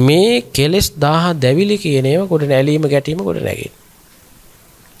මේ කෙලෙස් 1000 දැවිලි කියන ඒවා කොට නැලීම ගැටීම කොට නැගෙන්නේ.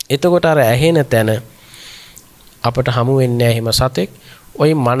 එතකොට අර ඇහෙන තැන අපට හමු වෙන්නේ එහෙම සතෙක්.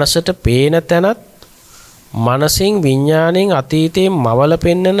 ওই මනසට පේන තැනත් මනසින් විඥාණයෙන් අතීතයෙන් මවල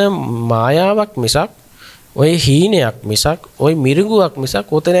පෙන්නන මායාවක් මිසක් ওই හීනයක් මිසක් ওই මිරිඟුවක් මිසක්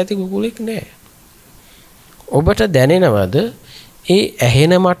ඔතන ඇති කුකුලෙක් නෑ. ඔබට දැනෙනවද ඒ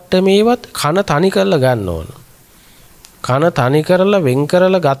ඇහෙන මට්ටමේවත් කන තනි කරලා ගන්න ඕන. කන තනි කරලා වෙන්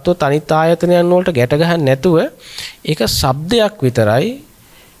කරලා ගත්තොත් අනිත් ආයතනයන් වලට ගැට ගහන්න නැතුව ඒක ශබ්දයක් විතරයි.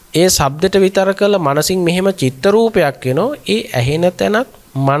 ඒ ශබ්දෙට විතර කරලා මනසින් මෙහෙම චිත්ත රූපයක් එනවා. ඒ ඇහෙන තැනත්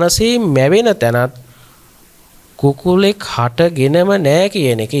මනසේ මැවෙන තැනත් කුකුලෙක් හටගෙනම නෑ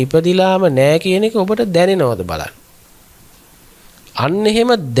කියන එක, ඉපදිලාම නෑ කියන එක ඔබට දැනෙනවද බලන්න. අන්න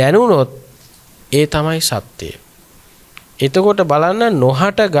එහෙම දැනුනොත් ඒ තමයි සත්‍යය. එතකොට බලන්න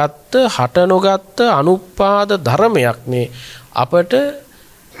නොහට ගත්ත, හට නොගත්ත අනුපාද ධර්මයක් මේ අපට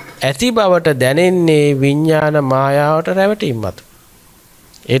ඇති බවට දැනෙන්නේ විඥාන මායාවට රැවටීම මත.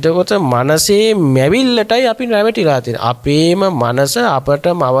 එතකොට මනසේ මැවිල්ලටයි අපි රැවටිලා තියෙන්නේ. අපේම මනස අපට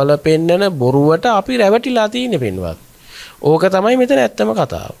මවල පෙන්නන බොරුවට අපි රැවටිලා තියෙන්නේ පින්වත්. ඕක තමයි මෙතන ඇත්තම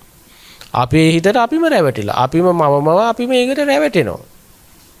කතාව. අපේ හිතට අපිම රැවටිලා. අපිම මවමව අපි මේකට රැවටෙනවා.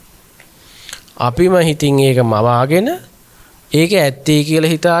 අපිම හිතින් ඒක මවාගෙන ඒක ඇත්තේ කියලා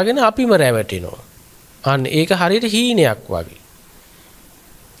හිතාගෙන අපිම රැවටෙනවා. අන්න ඒක හරියට හීනයක් වගේ.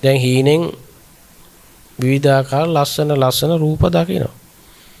 දැන් හීනෙන් විවිධාකාර ලස්සන රූප දකිනවා.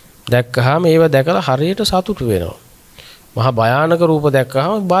 දැක්කහම ඒව දැකලා හරියට සතුටු වෙනවා. මහා භයානක රූප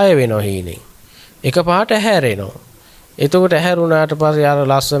දැක්කහම බය වෙනවා හීනෙන්. එකපාරට ඇහැරෙනවා. එතකොට ඇහැරුණාට පස්සේ අර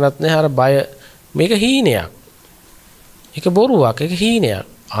ලස්සනත් නැහැ අර බය මේක හීනයක්. ඒක බොරුවක්, ඒක හීනයක්.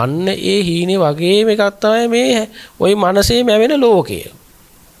 අන්න ඒ හීනේ වගේම එකක් තමයි මේ ওই මනසේ මැවෙන ලෝකය.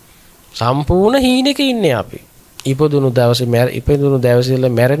 සම්පූර්ණ හීනෙක ඉන්නේ අපි. ඉපදුණු දවසේ ඉඳලා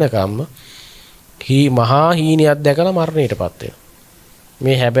මැරෙනකම්ම මහා හීනයක් දැකලා මරණයටපත් වෙනවා.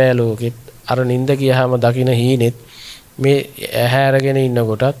 මේ හැබෑ ලෝකෙත් අර නිින්ද ගියාම දකින්න හීනෙත් මේ ඇහැරගෙන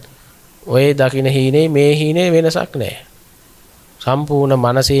ඉන්නකොටත් ඔය දකින්න හීනේ මේ හීනේ වෙනසක් නැහැ. සම්පූර්ණ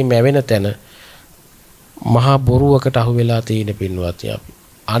මනසේ මැවෙන තැන මහා බොරුවකට අහු වෙලා තියෙන පින්වත්නි අපි.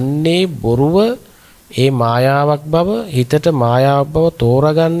 අන්නේ බොරුව ඒ මායාවක් බව, හිතට මායාවක් බව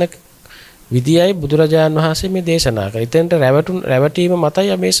තෝරගන්න විදියයි බුදුරජාණන් වහන්සේ මේ දේශනා කරා. එතෙන්ට රැවටීම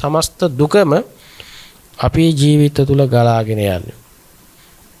මතයි මේ සමස්ත දුකම අපේ ජීවිත තුල ගලාගෙන යන්නේ.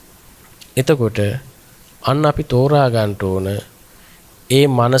 එතකොට අන්න අපි තෝරා ගන්න ඕන ඒ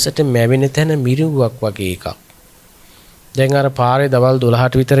මනසට මැවෙන තැන මිරිඟුවක් වගේ එකක්. දැන් අර පාරේ දවල්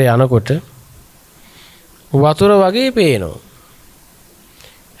 12ට විතර යනකොට වතුර වගේ පේනවා.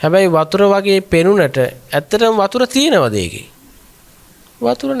 හැබැයි වතුර වගේ පෙනුනට ඇත්තටම වතුර තියෙනවද ඒකේ?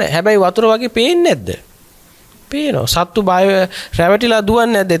 වතුර නැහැ. හැබැයි වතුර වගේ පේන්නේ නැද්ද? පේනවා. සත්තු බය රැවටිලා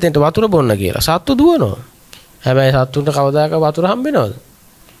දුවන්නේ නැද්ද එතෙන්ට වතුර බොන්න කියලා? සත්තු දුවනවා. හැබැයි සත්තුන්ට කවදාක වතුර හම්බෙනවද?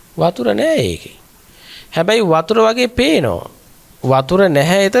 වතුර නෑ ඒකේ. හැබැයි වතුර වගේ පේනවා. වතුර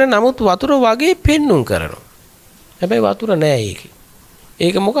නැහැ එතන. නමුත් වතුර වගේ පෙන්눔 කරනවා. හැබැයි වතුර නැහැ ඒකේ.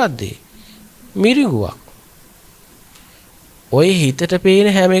 ඒක මොකද්ද? මිරිඟුවක්. ඔය හිතට පේන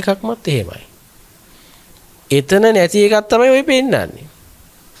හැම එකක්මත් එහෙමයි. එතන නැති එකක් තමයි ඔය පෙන්නන්නේ.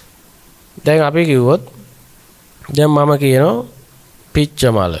 දැන් අපි කිව්වොත් දැන් මම කියනවා පිච්ච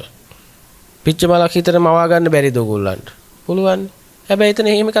මල. පිච්ච මලක් හිතට මවා ගන්න බැරිද ඔයගොල්ලන්ට? පුළුවන්. හැබැයි එතන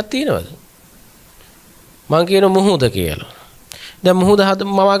එහෙම එකක් තියෙනවද? මං කියන මුහුද කියලා. දැන් මුහුද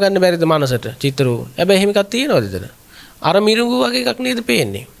මවා ගන්න බැරිද මනසට? චිත්‍රෝ. හැබැයි එහෙම එකක් තියෙනවද එතන? අර මිරිඟු වගේ එකක් නේද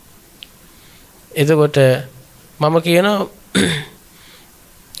පේන්නේ. එතකොට මම කියනවා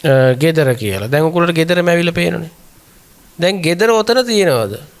ගෙදර කියලා. දැන් ඔයගොල්ලන්ට ගෙදරම ඇවිල්ලා පේනනේ. දැන් ගෙදර ඔතන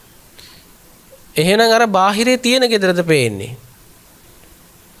තියෙනවද? එහෙනම් අර බාහිරේ තියෙන ගෙදරද පේන්නේ?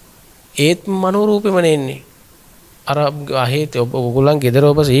 ඒත් මනෝ රූපෙම නෙන්නේ. අර අහේත ඔයගොල්ලන් ගෙදර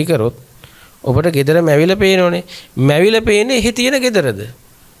ඔබ සිහි කරොත් ඔබට ගෙදරම ඇවිල්ලා පේනෝනේ. මැවිලා පේන්නේ එහි තියෙන ගෙදරද?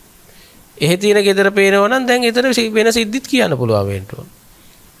 එහි තියෙන ගෙදර පේනවා නම් දැන් එතන වෙන සිද්ධිත් කියන්න පුළුවන් වෙන්න ඕන.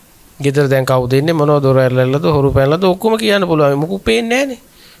 ගෙදර දැන් කවුද ඉන්නේ මොනවද දොර ඇරලාද හොරු පැනලාද ඔක්කොම කියන්න පුළුවන්. මොකුත් පේන්නේ නැහනේ.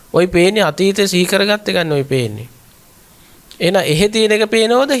 ඔයි පේන්නේ අතීතේ සිහි කරගත්ත එකන්නේ ඔයි පේන්නේ. එහෙනම් එහෙ තියෙන එක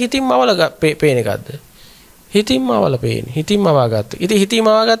පේනවද හිතින්ම අවල පේන එකක්ද? හිතින්ම අවල පේන්නේ. හිතින්ම අවාගත්ත. ඉතින් හිතින්ම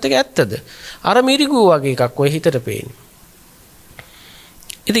අවාගත්ත එක ඇත්තද? අර මිරිඟුව වගේ එකක් ඔය හිතට පේන්නේ.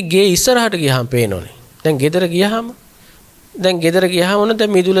 ඉතින් ගේ ඉස්සරහට ගියාම පේනෝනේ. දැන් ගෙදර ගියාම ඕන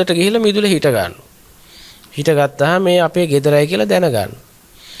දැන් මිදුලට ගිහිල්ලා මිදුල හිට ගන්නවා. හිට ගත්තාම මේ අපේ ගෙදරයි කියලා දැනගන්න.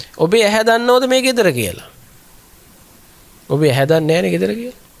 ඔබේ ඇහැ දන්නවද මේ ගෙදර කියලා? ඔබේ ඇහැ දන්නේ නැහැනේ ගෙදර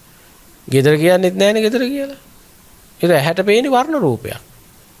කියලා. ගෙදර කියන්නේත් නැහැනේ ගෙදර කියලා. ඒක ඇහැට පේන්නේ වර්ණ රූපයක්.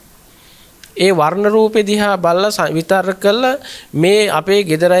 ඒ වර්ණ රූපේ දිහා බලලා විතර්ක කළා මේ අපේ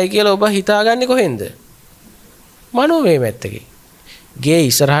ගෙදරයි කියලා ඔබ හිතාගන්නේ කොහෙන්ද? මනෝමය පැත්තකින්. ගේ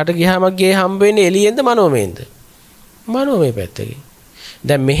ඉස්සරහට ගියාම ගේ හම්බ වෙන්නේ එළියෙන්ද මනෝමයෙන්ද? මනෝමය පැත්තකින්.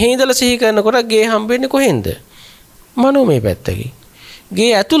 දැන් මෙහි ඉඳලා සිහි කරනකොට ගේ හම්බ වෙන්නේ කොහෙන්ද? මනෝමය පැත්තකින්.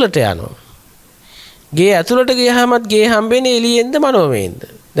 ගේ ඇතුළට යනවා. ගේ ඇතුළට ගියාමත් ගේ හම්බ වෙන්නේ එළියෙන්ද මනෝමයෙන්ද?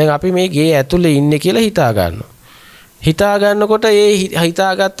 දැන් අපි මේ ගේ ඇතුළේ ඉන්නේ කියලා හිතා ගන්නවා. හිතා ගන්නකොට ඒ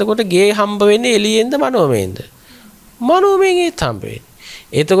හිතාගත්තකොට ගේ හම්බ වෙන්නේ එළියෙන්ද මනෝමයෙන්ද? මනෝමයෙන් ඒත් හම්බ වෙන්නේ.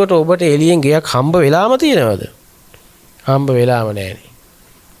 එතකොට ඔබට එළියෙන් ගයක් හම්බ වෙලාම තියෙනවද? හම්බ වෙලාම නැහැනේ.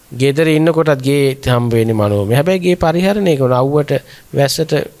 ගෙදර ඉන්නකොටත් ගේ හම්බ වෙන්නේ මනෝමය. හැබැයි ගේ පරිහරණය කරන අවුවට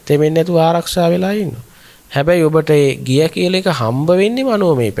වැස්සට තෙමෙන්නේ නැතුව ආරක්ෂා වෙලා ඉන්නවා. හැබැයි ඔබට ඒ ගිය කියලා එක හම්බ වෙන්නේ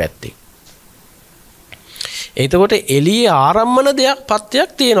මනෝමය පැත්තේ. එතකොට එළියේ ආරම්මන දෙයක්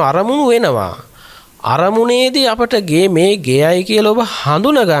පත්‍යක් තියෙනවා. අරමුණු වෙනවා. අරමුණේදී අපට මේ ගෙයයි කියලා ඔබ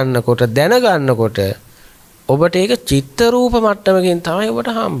හඳුනා ගන්නකොට දැන ගන්නකොට ඔබට ඒක චිත්ත රූප මට්ටමකින් තමයි ඔබට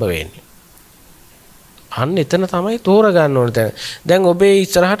හම්බ වෙන්නේ. අන්න එතන තමයි තෝරගන්න ඕන තැන. දැන් ඔබේ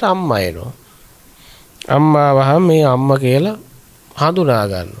ඉස්සරහට අම්මා එනවා. අම්මා වහම මේ අම්මා කියලා හඳුනා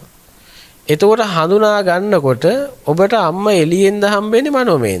ගන්නවා. එතකොට හඳුනා ගන්නකොට ඔබට අම්මා එළියෙන්ද හම්බෙන්නේ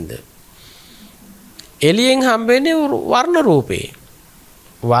මනෝමයෙන්ද? එළියෙන් හම්බෙන්නේ වර්ණ රූපේ.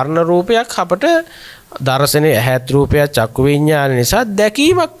 වර්ණ රූපයක් අපට දර්ශනේ ඇහත් රූපයක් චක්කු විඤ්ඤාණ නිසා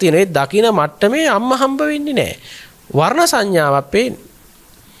දැකීමක් තියෙන. ඒ දකින මට්ටමේ අම්මා හම්බ වෙන්නේ නැහැ. වර්ණ සංඥාවක් පේන්නේ.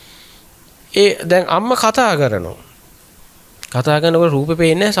 දැන් අම්මා කතා කරනවා. කතා කරනකොට රූපේ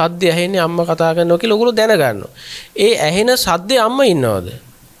පේන්නේ නැහැ. සද්ද ඇහෙන්නේ අම්මා කතා කරනවා කියලා ඔයගොල්ලෝ දැනගන්නවා. ඒ ඇහෙන සද්දේ අම්මා ඉන්නවද?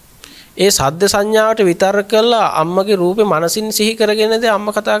 ඒ සද්ද සංඥාවට විතර්ක කළා අම්මගේ රූපේ මනසින් සිහි කරගෙනද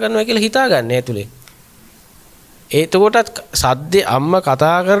අම්මා කතා කරනවා කියලා හිතාගන්නේ ඇතුලේ. එතකොටත් සද්දේ අම්මා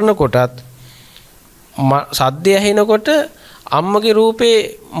කතා කරනකොටත් සද්දය ඇහෙනකොට අම්මගේ රූපේ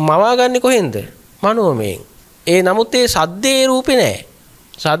මවා ගන්න කොහෙන්ද? මනෝමයෙන්. නමුත් ඒ සද්දේ රූපේ නැහැ.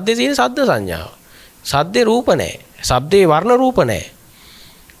 සද්දේ තියෙන සද්ද සංඥාව. සද්දේ රූප නැහැ. ශබ්දේ වර්ණ රූප නැහැ.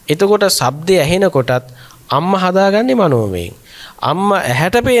 එතකොට ශබ්දය ඇහෙනකොටත් අම්මා හදාගන්නේ මනෝමයෙන්. අම්මා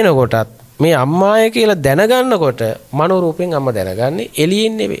ඇහැට පේනකොටත් මේ අම්මාය කියලා දැනගන්නකොට මනෝ රූපෙන් අම්මා දැනගන්නේ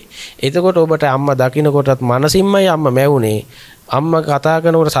එළියෙන් නෙවෙයි. එතකොට ඔබට අම්මා දකින්නකොටත් මනසින්මයි අම්මා මැවුනේ. අම්මා කතා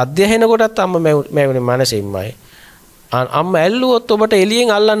කරනකොට සද්ද ඇහෙනකොටත් අම්මා මැවුනේ මනසින්මයි. අම්මා ඇල්ලුවොත් ඔබට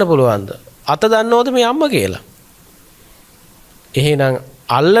එළියෙන් අල්ලන්න පුළුවන්ද? අත දන්නවද මේ අම්මා කියලා? එහෙනම්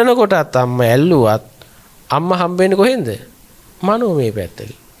අල්ලනකොටත් අම්මා ඇල්ලුවත් අම්මා හම්බෙන්නේ කොහෙන්ද? මනෝමය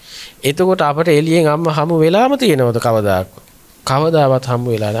පැත්තකින්. එතකොට අපට එළියෙන් අම්මා හමු වෙලාම තියෙනවද කවදාවත්? කවදාවත් හම්බ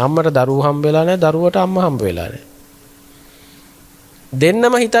වෙලා නැහැ. අම්මට දරුවෝ හම්බ වෙලා නැහැ. දරුවට අම්මා හම්බ වෙලා නැහැ.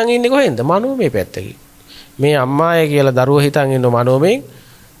 දෙන්නම හිතන් ඉන්නේ කොහෙන්ද? මනෝමය පැත්තකින්. මේ අම්මාය කියලා දරුවෝ හිතන් ඉන්න මනෝමයෙන්.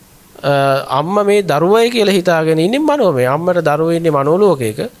 අම්මා මේ දරුවයි කියලා හිතාගෙන ඉන්නේ මනෝමය. අම්මට දරුවෝ ඉන්නේ මනෝ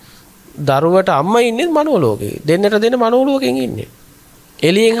ලෝකයක. දරුවට අම්මා ඉන්නේ මනෝ ලෝකේ. දෙන්නට දෙන්න මනෝ ලෝකෙන් ඉන්නේ.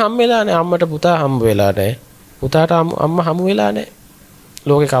 එළියෙන් හම්බ වෙලා නැහැ. අම්මට පුතා හම්බ වෙලා නැහැ. පුතාට අම්මා හම්බ වෙලා නැහැ.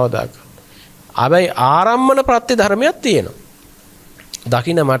 ලෝකේ කවදාක. හැබැයි ආරම්මන ප්‍රත්‍ය ධර්මයක් තියෙනවා.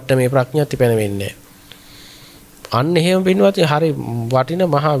 දකින්න මට්ටමේ ප්‍රඥාති පැනවෙන්නේ. අන්න එහෙම පින්වත්නි හරි වටින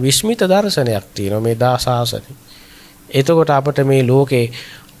මහා විස්මිත දර්ශනයක් තියෙනවා මේ දාසාසනෙ. එතකොට අපිට මේ ලෝකේ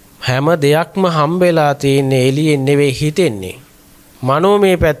හැම දෙයක්ම හම්බෙලා තියෙන්නේ එළියෙන් නෙවෙයි හිතෙන්නේ.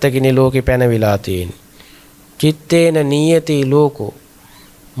 මනෝමය පැත්තකිනේ ලෝකේ පැනවිලා තියෙන්නේ. චිත්තේන නියති ලෝකෝ.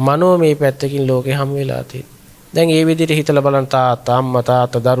 මනෝමය පැත්තකින් ලෝකේ හම් වෙලා තියෙන්නේ. දැන් ඒ විදිහට හිතලා බලන්න තාත්තා අම්මා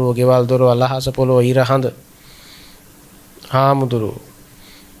තාත්තා දරුවෝ ගෙවල් දොරවල් අහස පොළොව ඉර හඳ හාමුදුරුවෝ.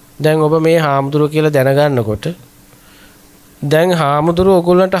 දැන් ඔබ මේ හාමුදුරුවෝ කියලා දැනගන්නකොට දැන් හාමුදුරුවෝ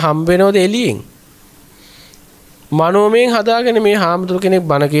ඔයගොල්ලන්ට හම්බ වෙනවද එළියෙන්? මනෝමයෙන් හදාගෙන මේ හාමුදුරුවෝ කෙනෙක්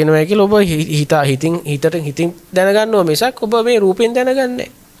බණ කියනවා කියලා ඔබ හිතින් දැනගන්නවා මිසක් ඔබ මේ රූපෙන් දැනගන්නේ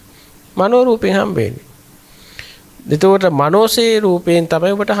නැහැ. මනෝ රූපෙන් හම්බ වෙන්නේ. එතකොට මනෝසේ රූපයෙන්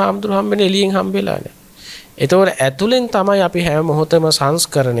තමයි ඔබට හාමුදුරුවෝ හම්බෙන්නේ එළියෙන් හම්බෙලා නැහැ. එතකොට ඇතුලෙන් තමයි අපි හැම මොහොතම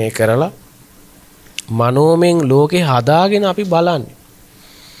සංස්කරණය කරලා මනෝමයෙන් ලෝකේ හදාගෙන අපි බලන්නේ.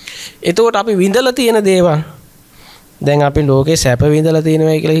 එතකොට අපි විඳලා තියෙන දේවල් දැන් අපි ලෝකේ සැප විඳලා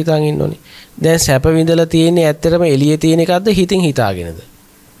තියෙනවා කියලා හිතන් ඉන්න ඕනේ. දැන් සැප විඳලා තියෙන්නේ ඇත්තටම එළියේ තියෙන එකක්ද හිතින් හිතාගෙනද?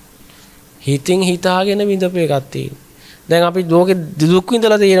 හිතින් හිතාගෙන විඳපු එකක් තියෙනවා. දැන් අපි ලෝකේ දුක්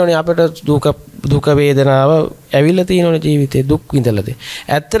විඳලා තියෙනෝනේ අපිට දුක වේදනාව ඇවිල්ලා තියෙනෝනේ ජීවිතේ දුක් විඳලා තියෙන.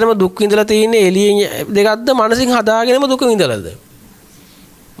 ඇත්තටම දුක් විඳලා තියෙන්නේ එළියෙන් දෙකක්ද මනසින් හදාගෙනම දුක විඳලාද?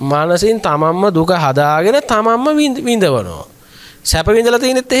 මනසින් තමන්ම දුක හදාගෙන තමන්ම විඳවනවා. සැප විඳලා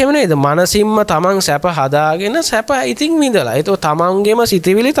තියෙනෙත් එහෙම නේද? මනසින්ම තමන් සැප හදාගෙන සැප ඉතින් විඳලා. ඒක තමන්ගේම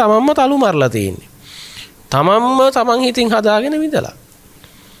සිතවිලි තමන්ම තලු මරලා තියෙන්නේ. තමන් හිතින් හදාගෙන විඳලා.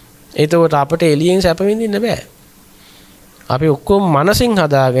 එතකොට අපිට එළියෙන් සැප විඳින්න බෑ. අපි ඔක්කොම මනසින්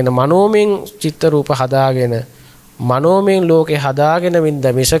හදාගෙන මනෝමයෙන් චිත්ත රූප හදාගෙන මනෝමයෙන් ලෝකේ හදාගෙන විඳ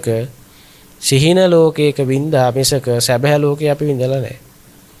මිසක සිහින ලෝකයක විඳා මිසක සැබෑ ලෝකේ අපි විඳලා නැහැ.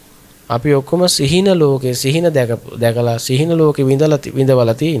 අපි ඔක්කොම සිහින ලෝකේ සිහින දැකලා සිහින ලෝකේ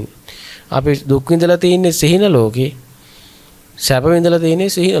විඳවලා තියෙන්නේ. අපි දුක් විඳලා තියෙන්නේ සිහින ලෝකේ. සැප විඳලා තියෙන්නේ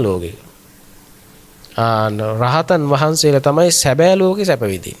සිහින ලෝකේ. රහතන් වහන්සේලා තමයි සැබෑ ලෝකේ සැප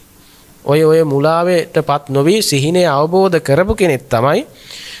විඳින්නේ. ඔය මුලාවටපත් නොවි සිහිනේ අවබෝධ කරපු කෙනෙක් තමයි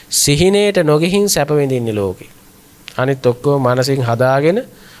සිහිනේට නොගෙහින් සැප විඳින්නේ ලෝකේ. අනිත් ඔක්කොම මනසින් හදාගෙන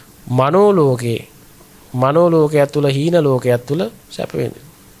මනෝ ලෝකයක් තුල හීන ලෝකයක් තුල සැප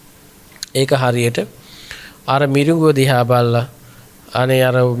විඳිනවා. ඒක හරියට අර මිරිඟුව දිහා බලලා අනේ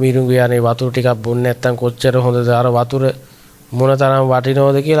අර මිරිඟුව යන්නේ වතුර ටිකක් බොන්නේ නැත්තම් කොච්චර හොඳද අර වතුර මොනතරම්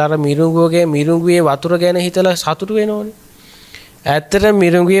වටිනවද කියලා අර මිරිඟුවේ වතුර ගැන හිතලා සතුටු වෙනෝනේ. ඇත්තට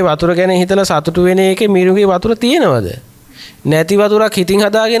මිරිඟුවේ වතුර ගැන හිතලා සතුටු වෙන එකේ මිරිඟුවේ වතුර තියෙනවද? නැති වතුරක් හිතින්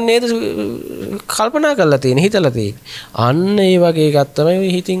හදාගෙන නේද කල්පනා කරලා තියෙන්නේ හිතලා තියෙන්නේ. අන්න ඒ වගේ එකක්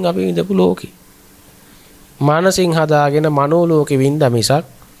තමයි හිතින් අපි විඳපු ලෝකේ. මානසින් හදාගෙන මනෝ ලෝකෙ විඳ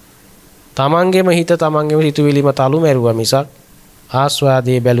මිසක් තමන්ගේම හිත තමන්ගේම හිතුවිලිම තලු මැරුවා මිසක්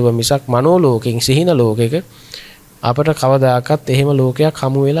ආස්වාදයේ බැලුවා මිසක් මනෝ ලෝකෙන් සිහින ලෝකෙක අපට කවදාකවත් එහෙම ලෝකයක්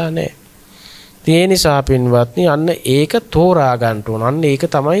හමු වෙලා නැහැ. ඒ නිසා පින්වත්නි අන්න ඒක තෝරා ගන්න ඕන. අන්න ඒක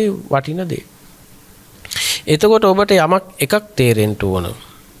තමයි වටින දේ. එතකොට ඔබට යමක් එකක් තේරෙන්න ඕන.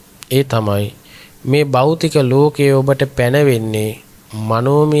 ඒ තමයි මේ භෞතික ලෝකයේ ඔබට පැනවෙන්නේ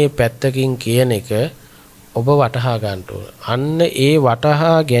මනෝමය පැත්තකින් කියන එක ඔබ වටහා ගන්න ඕන. අන්න ඒ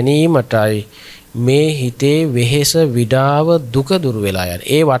වටහා ගැනීමටයි මේ හිතේ වෙහෙස විඩාව දුක දුර වෙලා යන්නේ.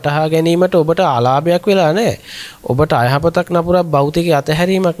 ඒ වටහා ගැනීමට ඔබට අලාභයක් වෙලා නැහැ. ඔබට අයහපතක් නපුරක් භෞතික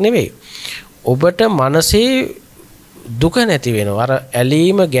අතහැරීමක් නෙවෙයි. ඔබට මනසේ දුක නැති වෙනවා. අර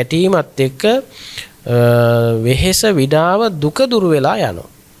ඇලීම ගැටීමත් එක්ක වෙහෙස විඩාව දුක දුර වෙලා යනවා.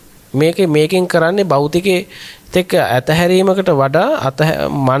 මේකෙන් කරන්නේ භෞතිකයේ එක්ක අතහැරීමකට වඩා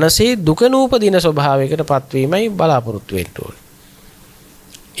මනසේ දුක නූපදින ස්වභාවයකට පත්වීමයි බලාපොරොත්තු වෙන්න ඕනේ.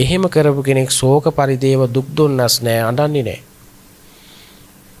 එහෙම කරපු කෙනෙක් ශෝක පරිදේව දුක් දුන්නස් නැහැ, අඬන්නේ නැහැ.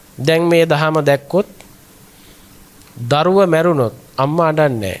 දැන් මේ දහම දැක්කොත් දරුවා මැරුණොත් අම්මා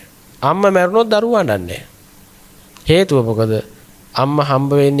අඬන්නේ නැහැ. අම්මා මැරුණොත් දරුවා අඬන්නේ නැහැ. හේතුව මොකද? අම්මා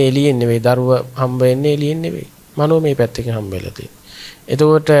හම්බ වෙන්නේ එළියෙන් නෙවෙයි, දරුවා හම්බ වෙන්නේ එළියෙන් නෙවෙයි. මනෝමය පැත්තකින් හම්බ වෙලා තියෙන්නේ.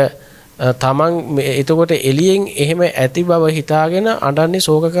 එතකොට එළියෙන් එහෙම ඇති බව හිතාගෙන අඬන්නේ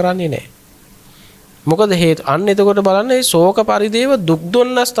ශෝක කරන්නේ නැහැ. මොකද හේතු? අන්න එතකොට බලන්න මේ ශෝක පරිදේව දුක්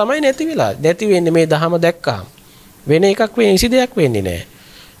දුන්නස් තමයි නැති වෙන්නේ මේ දහම දැක්කහම. වෙන එකක් වෙන්නේ ඉසි දෙයක් වෙන්නේ නැහැ.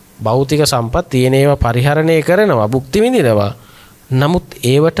 භෞතික සම්පත් තියෙන ඒවා පරිහරණය කරනවා, භුක්ති විඳිනවා. නමුත්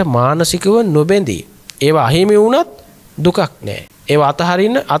ඒවට මානසිකව නොබැඳී ඒවා අහිමි වුණත් දුකක් නැහැ. ඒවා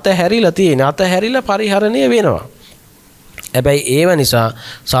අතහැරිලා තියෙන, අතහැරිලා පරිහරණය වෙනවා. හැබැයි ඒව නිසා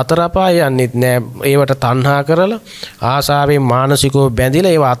සතර අපාය යන්නෙත් නෑ. ඒවට තණ්හා කරලා ආසාවෙන් මානසිකව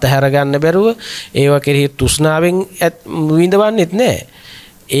බැඳිලා ඒව අතහැර ගන්න බැරුව ඒව කෙරෙහි තෘෂ්ණාවෙන් විඳවන්නෙත් නෑ.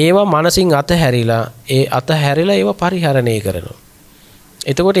 ඒවා මනසින් අතහැරිලා ඒවා පරිහරණය කරනවා.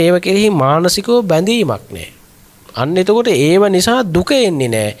 එතකොට ඒව කෙරෙහි මානසිකව බැඳීමක් නැහැ. අන්න එතකොට ඒව නිසා දුක එන්නේ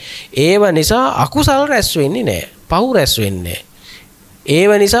නැහැ. ඒව නිසා අකුසල් රැස් වෙන්නේ නැහැ. පව් රැස් වෙන්නේ නැහැ.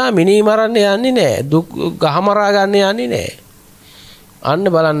 ඒව නිසා මිනී මරන්න යන්නේ නැහැ. දුක් ගහමරා ගන්න යන්නේ නැහැ. අන්න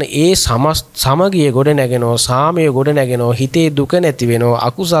බලන්න ඒ සමගිය ගොඩ නැගෙනවා, සාමය ගොඩ නැගෙනවා, හිතේ දුක නැති වෙනවා,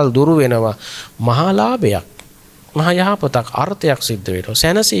 අකුසල් දුරු වෙනවා. මහා ලාභයක්, මහා යහපතක්, අර්ථයක් සිද්ධ වෙනවා.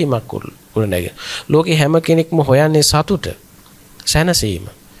 සැනසීමක් ගොඩ නැගෙනවා. ලෝකේ හැම කෙනෙක්ම හොයන්නේ සතුට, සැනසීම.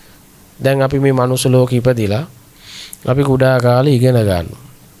 දැන් අපි මේ මනුස්ස ලෝකෙ ඉපදිලා අපි කුඩා කාලේ ඉගෙන ගන්නවා.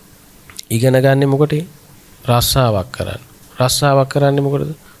 ඉගෙන ගන්නේ මොකටද? රස්සාවක් කරන්න. රස්සාවක් කරන්නේ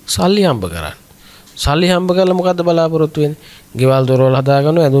මොකටද? සල්ලි හම්බ කරන්න. සල්ලි හම්බ කරලා මොකද්ද බලාපොරොත්තු වෙන්නේ? ගෙවල් දොරවල් හදා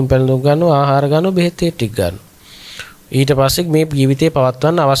ගන්නවා, ඇඳුම් පැළඳුම් ගන්නවා, ආහාර ගන්නවා, බෙහෙත් ටික ගන්නවා. ඊට පස්සේ මේ ජීවිතේ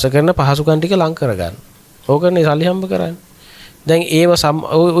පවත්වන්න අවශ්‍ය කරන පහසුකම් ටික ලං කර ගන්න. ඕකනේ සල්ලි හම්බ කරන්නේ. දැන් ඒව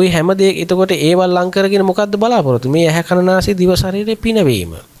ওই හැම දෙයක් එතකොට ඒවල් ලං කරගෙන මොකද්ද බලාපොරොත්තු? මේ ඇහැ කන නාසය දිව ශරීරේ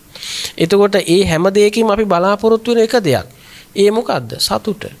පිනවීම. එතකොට ඒ හැම දෙයකින්ම අපි බලාපොරොත්තු වෙන එක දෙයක්. ඒ මොකද්ද?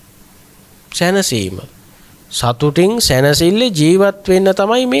 සතුට. සැනසීම. සතුටින් සැනසille ජීවත් වෙන්න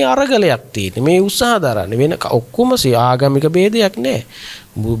තමයි මේ අරගලයක් තියෙන්නේ. මේ උත්සාහ දරන්නේ. වෙන ඔක්කොම ආගමික ભેදයක් නැහැ.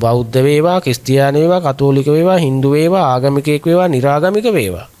 බෞද්ධ වේවා, ක්‍රිස්තියානි වේවා, කතෝලික වේවා, හින්දු වේවා, ආගමිකයෙක් වේවා, නිරාගමික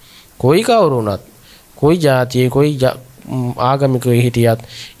වේවා. කොයි කවුරු වුණත්, කොයි ජාතියේ, කොයි ආගමිකයෙ හිටියත්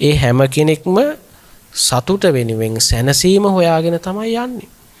ඒ හැම කෙනෙක්ම සතුට වෙනුවෙන් සැනසීම හොයාගෙන තමයි යන්නේ.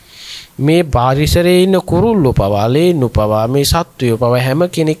 මේ පරිසරයේ ඉන්න කුරුල්ලෝ පවා, ලේන්නු පවා, මේ සත්වයෝ පවා හැම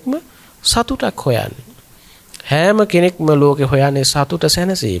කෙනෙක්ම සතුටක් හොයන්නේ. හැම කෙනෙක්ම ලෝකේ හොයන්නේ සතුට,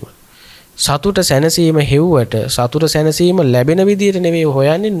 සැනසීම. සතුට සැනසීම හෙව්වට සතුට සැනසීම ලැබෙන විදියට නෙවෙයි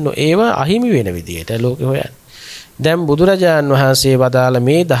හොයන්නේ, ඒවා අහිමි වෙන විදියට ලෝකේ හොයන්නේ. දැන් බුදුරජාන් වහන්සේ වදාළ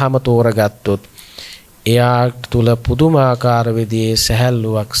මේ ධහම තෝරගත්තොත් එයා තුල පුදුමාකාර විදිහේ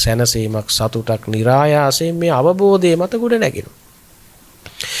සැහැල්ලුවක්, සැනසීමක්, සතුටක් નિરાයාසයෙන් මේ අවබෝධය මත ගොඩ නැගෙනවා.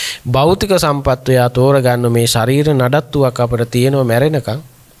 භෞතික සම්පත් එයා තෝරගන්න මේ ශරීර නඩත්තුවක් අපිට තියෙනවා මැරෙනකම්.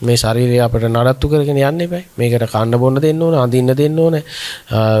 මේ ශරීරය අපිට නඩත්තු කරගෙන යන්න එපා. මේකට කන්න බොන්න දෙන්න ඕන, අඳින්න දෙන්න ඕන,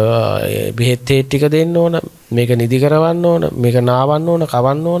 බෙහෙත් ටික දෙන්න ඕන, මේක නිදි කරවන්න ඕන, මේක නාවන්න ඕන,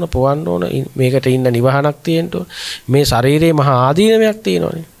 කවන්න ඕන, පොවන්න ඕන, මේකට ඉන්න නිවහනක් තියෙන්න ඕන. මේ ශරීරයේ මහා ආදීනමයක්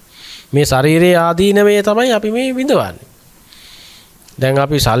තියෙනවානේ. මේ ශරීරයේ ආදීනමය තමයි අපි මේ විඳවන්නේ. දැන්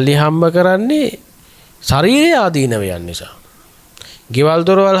අපි සල්ලි හම්බ කරන්නේ ශරීරයේ ආදීනමයන් නිසා. ගෙවල්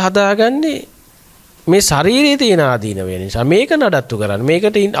දොරවල් හදාගන්නේ මේ ශරීරයේ තියෙන ආදීනමය නිසා. මේක නඩත්තු කරන්න.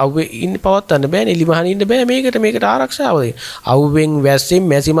 මේකට ඉන්න පවත්වන්න බෑනේ. එලිමහන ඉන්න බෑ. මේකට ආරක්ෂාව දෙන්න. අවුවෙන්, වැස්සෙන්,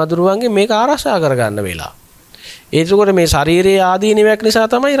 මැසි මදුරුවන්ගෙන් මේක ආරක්ෂා කරගන්න වෙලා. ඒකෝට මේ ශරීරයේ ආදීනමයක් නිසා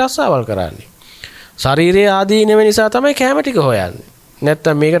තමයි රස්සාවල් කරන්නේ. ශරීරයේ ආදීනම නිසා තමයි කැම ටික හොයන්නේ.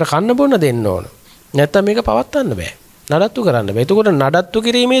 නැත්තම් මේකට කන්න බොන්න දෙන්න ඕන. නැත්තම් මේක පවත්වන්න බෑ. නඩත්තු කරන්න බෑ. එතකොට නඩත්තු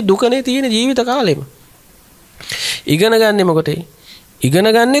කිරීමේ දුකනේ තියෙන ජීවිත කාලෙම. ඉගෙන ගන්නෙ මොකටද? ඉගෙන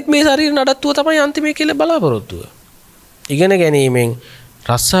ගන්නෙත් මේ ශරීර නඩත්තුව තමයි අන්තිමේ කියලා බලාපොරොත්තුව. ඉගෙන ගැනීමෙන්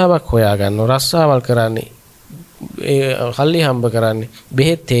රස්සාවක් හොයා ගන්නවා. රස්සාවල් කරන්නේ කල්ලි හම්බ කරන්නේ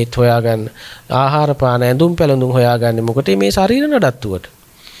බෙහෙත් හේත් හොයාගන්න, ආහාර පාන, ඇඳුම් පැළඳුම් හොයාගන්නේ මොකටද? මේ ශරීර නඩත්තුවට.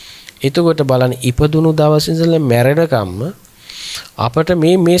 එතකොට බලන්න ඉපදුණු දවසේ ඉඳලා මැරෙනකම්ම අපට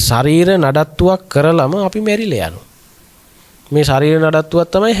මේ ශරීර නඩත්තුවක් කරලම අපි මැරිලා යනවා. මේ ශරීර නඩත්තුවක්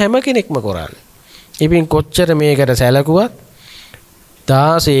තමයි හැම කෙනෙක්ම කරන්නේ. ඉතින් කොච්චර මේකට සැලකුවත්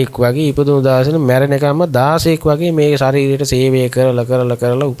 16ක් වගේ ඉපදුණු දවසේ මැරෙනකම්ම 16ක් වගේ මේ ශරීරයට සේවය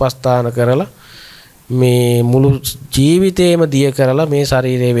කරලා උපස්ථාන කරලා මේ මුළු ජීවිතේම දිය කරලා මේ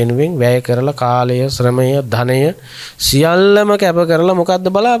ශරීරය වෙනුවෙන් වැය කරලා කාලය, ශ්‍රමය, ධනය සියල්ලම කැප කරලා මොකද්ද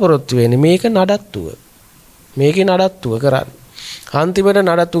බලාපොරොත්තු වෙන්නේ? මේක නඩත්තුව. මේකේ නඩත්තුව කරන්නේ. අන්තිමට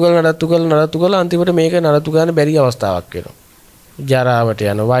නඩත්තු කරලා අන්තිමට මේක නඩත්තු ගන්න බැරි අවස්ථාවක් වෙනවා. ජරාවට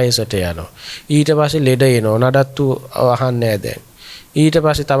යනවා, වයසට යනවා. ඊට පස්සේ ලෙඩ එනවා. නඩත්තු අහන්නේ නැහැ දැන්. ඊට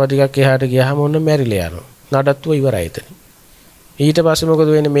පස්සේ තව ටිකක් එහාට ගියාම ඔන්න මැරිලා යනවා. නඩත්තුව ඉවරයි එතන. ඊට පස්සේ මොකද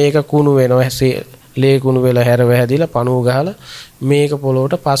වෙන්නේ? මේක කුණු වෙනවා. ලේ කුණු වෙලා හැරව හැදිලා පණුව ගහලා මේක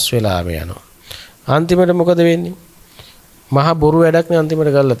පොළොවට පස් වෙලාම යනවා. අන්තිමට මොකද වෙන්නේ? මහා බොරු වැඩක් නේ අන්තිමට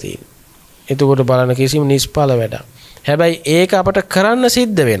කරලා තියෙන්නේ. එතකොට බලන්න කිසිම නිෂ්ඵල වැඩක්. හැබැයි ඒක අපට කරන්න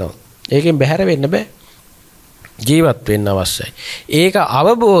සිද්ධ වෙනවා. ඒකෙන් බැහැර වෙන්න බෑ. ජීවත් වෙන්න අවශ්‍යයි. ඒක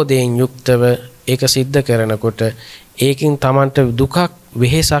අවබෝධයෙන් යුක්තව ඒක සිද්ධ කරනකොට ඒකින් Tamanට දුකක්,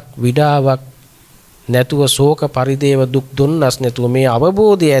 වෙහෙසක්, විඩාවක් නැතුව, ශෝක පරිදේව දුක් දුන්නස් නැතුව මේ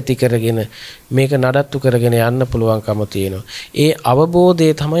අවබෝධය ඇති කරගෙන මේක නඩත්තු කරගෙන යන්න පුළුවන්කම තියෙනවා. ඒ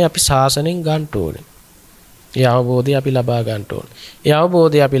අවබෝධය තමයි අපි ශාසනයෙන් ගන්න ඕනේ. ඒ අවබෝධය අපි ලබා ගන්න ඕනේ. ඒ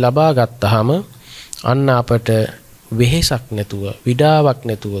අවබෝධය අපි ලබා ගත්තාම අන්න අපට වෙහෙසක් නැතුව, විඩාවක්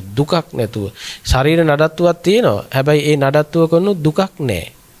නැතුව, දුකක් නැතුව ශරීර නඩත්තුවක් තියෙනවා. හැබැයි ඒ නඩත්තුව කරන දුකක්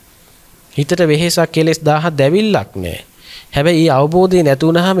නැහැ. හිතට වෙහෙසක් කෙලෙස් 1000 දැවිල්ලක් නැහැ. හැබැයි මේ අවබෝධය නැති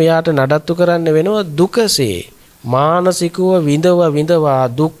වුනහම එයාට නඩත්තු කරන්න වෙනවා දුකසේ. මානසිකව විඳවා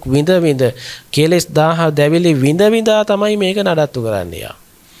දුක් විඳ කෙලෙස් 1000 දැවිලි විඳා තමයි මේක නඩත්තු කරන්නේ.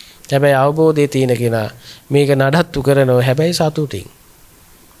 හැබැයි අවබෝධයේ තියෙන කෙනා මේක නඩත්තු කරනවා හැබැයි සතුටින්.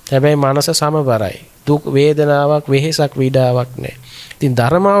 හැබැයි මනස සමබරයි. දුක් වේදනාවක් වෙහෙසක් විඩාවක් නැහැ. ඉතින්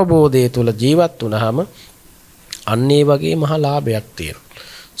ධර්ම අවබෝධය තුල ජීවත් වුණාම අන්න ඒ වගේ මහා ලාභයක් තියෙනවා.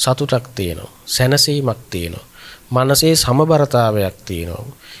 සතුටක් තියෙනවා. සැනසීමක් තියෙනවා. මනසේ සමබරතාවයක් තියෙනවා.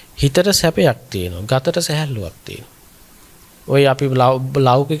 හිතට සැපයක් තියෙනවා. ගතට සැහැල්ලුවක් තියෙනවා. ඔය අපි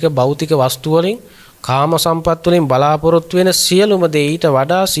ලෞකික භෞතික වස්තු වලින් කාම සම්පත් වලින් බලාපොරොත්තු වෙන සියලුම දේ ඊට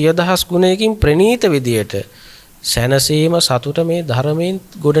වඩා 10000 ගුණයකින් ප්‍රණීත විදියට සැනසීම සතුට මේ ධර්මයෙන්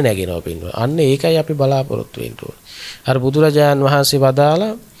ගොඩ නැගෙනවා පින්වල. අන්න ඒකයි අපි බලාපොරොත්තු වෙන්න ඕනේ. අර බුදුරජාන් වහන්සේ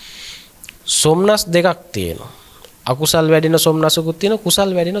වදාලා සොම්නස් දෙකක් තියෙනවා. අකුසල් වැඩෙන සොම්නසකුත් තියෙනවා,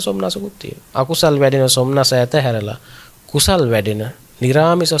 කුසල් වැඩෙන සොම්නසකුත් තියෙනවා. අකුසල් වැඩෙන සොම්නස ඇත හැරලා කුසල් වැඩෙන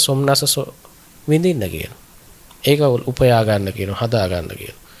නිරාමිස සොම්නස විඳින්න කියනවා. ඒක උපයා ගන්න කියනවා, හදා ගන්න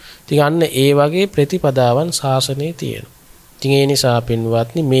කියනවා. ඉතින් අන්න ඒ වගේ ප්‍රතිපදාවන් ශාසනයේ තියෙනවා. ඉතින් ඒ නිසා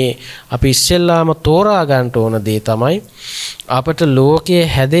පින්වත්නි මේ අපි ඉස්සෙල්ලාම තෝරා ගන්න ඕන දේ තමයි අපට ලෝකයේ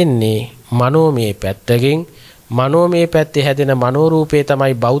හැදෙන්නේ මනෝමය පැත්තකින්. මනෝමය පැත්තේ හැදෙන මනෝ රූපේ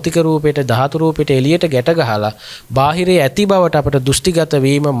තමයි භෞතික රූපයට ධාතු රූපයට එළියට ගැට ගහලා බාහිරේ ඇති බවට අපට දෘෂ්ටිගත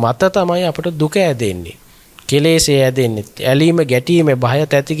වීම මත තමයි අපට දුක ඇදෙන්නේ. කෙලෙසේ ඇදෙන්නේ. ඇලීම ගැටීම බය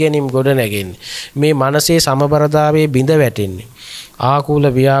තැති ගැනීම ගොඩ නැගෙන්නේ. මේ මනසේ සමබරතාවයේ බිඳ වැටෙන්නේ. ආකූල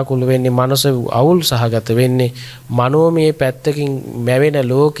ව්‍යාකූල වෙන්නේ මනස අවුල් සහගත වෙන්නේ මනෝමය පැත්තකින් මැවෙන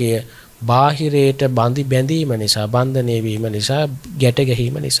ලෝකය බාහිරයට බැඳීම නිසා බන්ධනය වීම නිසා ගැට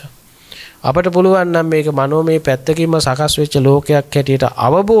ගැහිම නිසා අපට පුළුවන් නම් මේක මනෝමය පැත්තකින්ම සකස් වෙච්ච ලෝකයක් හැටියට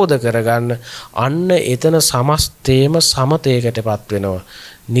අවබෝධ කරගන්න අන්න එතන සමස්තේම සමතේකටපත් වෙනවා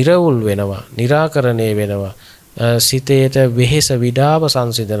නිර්වුල් වෙනවා निराකරණය වෙනවා සිතේට වෙහෙස විඩාව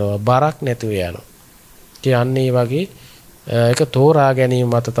සංසිඳනවා බරක් නැතුව යනවා කියන්නේ වගේ ඒක තෝරා ගැනීම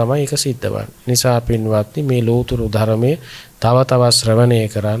මත තමයි ඒක සිද්ධ වෙන්නේ. නිසා පින්වත්නි මේ ලෝතුරු ධර්මයේ තව තවත් ශ්‍රවණය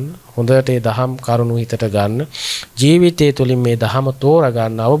කරන්න හොඳට ඒ දහම් කරුණු හිතට ගන්න ජීවිතය තුළින් මේ දහම තෝරා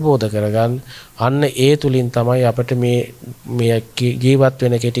ගන්න අවබෝධ කරගන්න අන්න ඒ තුලින් තමයි අපිට මේ ජීවත්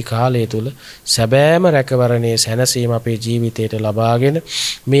වෙන කෙටි කාලය තුල සැබෑම රැකවරණයේ සැනසීම අපේ ජීවිතයට ලබාගෙන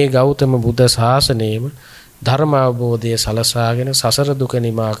මේ ගෞතම බුද්ධ ශාසනයේම ධර්ම අවබෝධය සලසාගෙන සසර දුක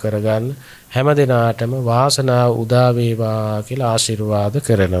නිමා කරගන්න හැම දිනාටම වාසනාව උදා වේවා කියලා ආශිර්වාද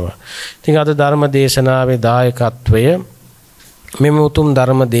කරනවා. ඉතින් අද ධර්ම දේශනාවේ දායකත්වය මෙම උතුම්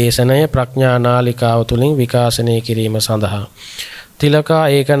ධර්ම දේශනය ප්‍රඥා නාලිකාව තුලින් විකාශනය කිරීම සඳහා තිලකා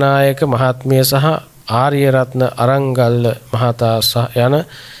ඒකනායක මහත්මිය සහ ආර්ය රත්න අරංගල්ල මහතා යන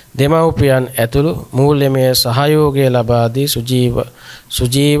දෙමව්පියන් ඇතුළු මූල්‍යමය සහයෝගය ලබා දී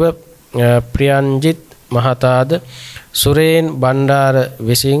සුජීව ප්‍රියන්ජිත් මහතාද සුරේන් බණ්ඩාර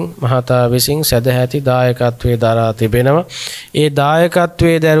විසින් මහතා විසින් සදැහැති දායකත්වයේ දරා තිබෙනවා. ඒ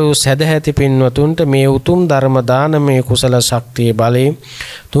දායකත්වයේ දරූ සදැහැති පින්වතුන්ට මේ උතුම් ධර්ම දානමය කුසල ශක්තිය බලයෙන්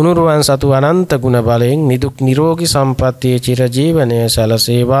තුනුරුවන් සතු අනන්ත ගුණ බලයෙන් නිදුක් නිරෝගී සම්පන්නිය චිරජීවනයේ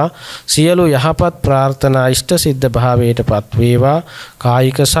සැලසේවා. සියලු යහපත් ප්‍රාර්ථනා ඉෂ්ට සිද්ධ භාවයටපත් වේවා.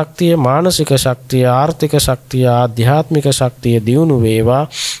 කායික ශක්තිය, මානසික ශක්තිය, ආර්ථික ශක්තිය, ආධ්‍යාත්මික ශක්තිය දියුණු වේවා.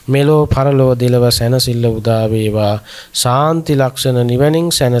 මෙලෝ පරලෝ දිලව සැනසෙල්ල උදා වේවා. ශාන්ති ලක්ෂණ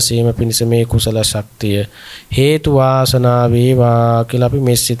නිවනින් සැනසීම පිණිස මේ කුසල ශක්තිය හේතු වාසනා වේවා කියලා අපි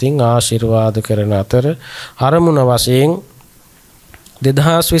මෙසිතින් ආශිර්වාද කරන අතර අරමුණ වශයෙන්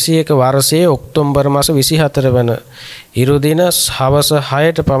 2021 වර්ෂයේ ඔක්තෝබර් මාස 24 වන ඉරු දින හවස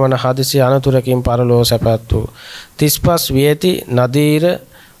 6ට පමණ හදිසි අනතුරකින් පරලෝ සැපත් වූ 35 වියති නදීර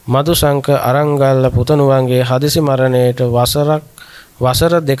මදුසංක අරංගල්ල පුතණුවන්ගේ හදිසි මරණයට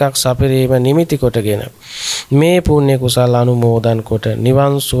වසර දෙකක් සපිරීම නිමිති කොටගෙන මේ පුණ්‍ය කුසල අනුමෝදන් කොට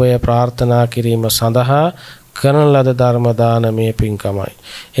නිවන් සුවය ප්‍රාර්ථනා කිරීම සඳහා කරන ලද ධර්ම දානමය පින්කමයි.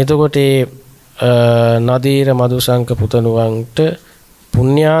 එතකොට නදීර මදුසංක පුතණුවන්ට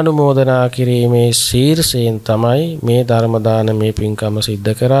පුණ්‍යානුමෝදනා කිරීමේ ශීර්ෂයෙන් තමයි මේ ධර්ම දානමය පින්කම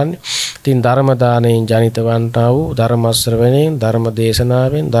සිද්ධ කරන්නේ. ඉතින් ධර්ම දාණයෙන් ජනිත වන්නා වූ ධර්ම ශ්‍රවණයෙන්, ධර්ම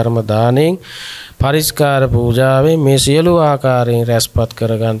දේශනාවෙන්, ධර්ම දාණයෙන්, පරිස්කාර පූජාවෙන් මේ සියලු ආකාරයෙන් රැස්පත්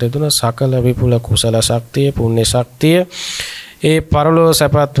කර ගන්නට දුන සකල විපුල කුසල ශක්තිය, පුණ්‍ය ශක්තිය ඒ පරලෝ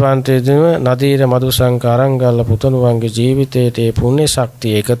සැපත් වන්ට දුන නදීර මදුසංක අරංගල්ල පුතණුවන්ගේ ජීවිතයේ ඒ පුණ්‍ය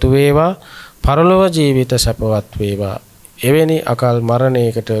ශක්තිය එකතු වේවා. පරලොව ජීවිත සැපවත් වේවා. එවැනි අකල්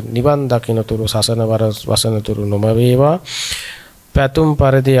මරණයකට නිවන් දකින්නතුරු සසන වසනතුරු නොම වේවා. පැතුම්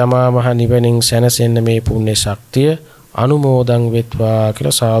පරිදි අමා මහ නිවනින් සැනසෙන්න මේ පුණ්‍ය ශක්තිය අනුමෝදන් වෙත්වා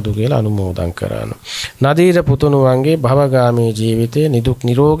කියලා සාදු කියලා අනුමෝදන් කරනවා. නදීර පුතුණුවන්ගේ භවගාමී ජීවිතයේ නිදුක්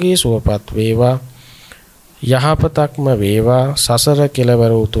නිරෝගී සුවපත් වේවා. යහපතක්ම වේවා. සසර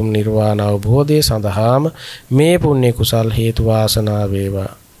කෙලවර උතුම් නිර්වාණ අවබෝධය සඳහාම මේ පුණ්‍ය කුසල් හේතු වාසනා වේවා.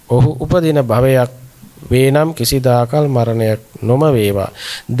 ඔහු උපදින භවයක් වේනම් කිසිදාකල් මරණයක් නොම වේවා.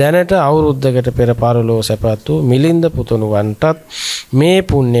 දැනට අවුරුද්දකට පෙර පරලෝ සැපත් වූ මිලින්ද පුතුණුවන්ටත් මේ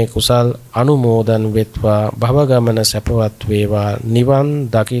පුණ්‍ය කුසල් අනුමෝදන් වෙත්වා. භව ගමන සැපවත් වේවා. නිවන්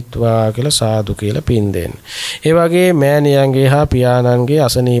දකිත්වා කියලා සාදු කියලා පින් දෙන්න. ඒ වගේ මෑණියන්ගේ හා පියාණන්ගේ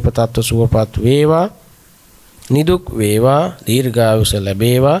අසනීප තත්ත්ව සුවපත් වේවා. නිදුක් වේවා. දීර්ඝායුෂ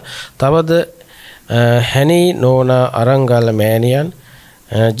ලැබේවා. තවද හැනි නෝනා අරංගල මෑණියන්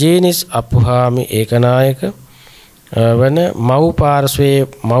ජීනිස් අපුහාමි ඒකනායක වන මව් පාර්ශ්වයේ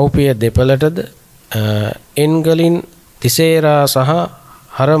මව්පිය දෙපළටද එන්ගලින් තිසේරා සහ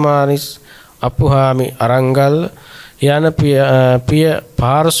හරමානිස් අපුහාමි අරංගල් යන පිය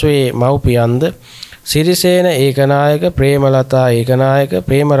පාර්ශ්වයේ මව්පියන්ද සිරිසේන ඒකනායක ප්‍රේමලතා ඒකනායක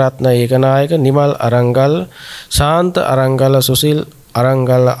ප්‍රේමරත්න ඒකනායක නිමල් අරංගල් ශාන්ත අරංගල සුසිල්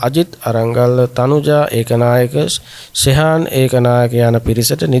අරංගල අජිත් අරංගල තනුජා ඒකනායක සෙහාන් ඒකනායක යන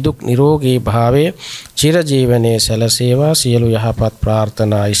පිරිසට නිදුක් නිරෝගී භාවයේ චිරජීවනයේ සැලසේවා. සියලු යහපත්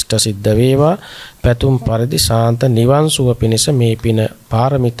ප්‍රාර්ථනා ඉෂ්ට සිද්ධ වේවා. පැතුම් පරිදි ශාන්ත නිවන් සුව පිණිස මේ පින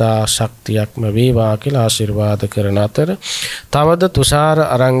පාරමිතා ශක්තියක්ම වේවා කියලා ආශිර්වාද කරන අතර තවද තුෂාර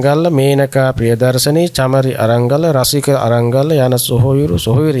අරංගල මේනකා ප්‍රියදර්ශනී චමරි අරංගල රසික අරංගල යන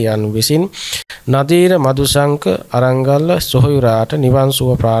සොහොයුරියන් විසින් නදීර මදුශංක අරංගල සොහොයුරාට නිවන්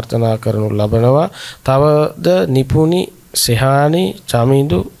සුව ප්‍රාර්ථනා කරනු ලබනවා. තවද නිපුනි සෙහානි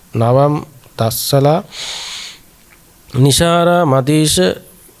චමිඳු නවම් තස්සලා නිශාරා මදීෂ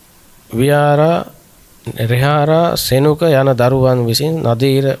විහාරා රෙහාරා සෙනුක යන දරුවන් විසින්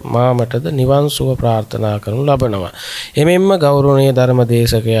නදීර මාමටද නිවන් සුව ප්‍රාර්ථනා කරනු ලබනවා. එමෙන්ම ගෞරවනීය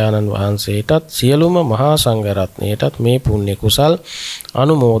ධර්මදේශකයාණන් වහන්සේටත් සියලුම මහා සංඝරත්නයටත් මේ පුණ්‍ය කුසල්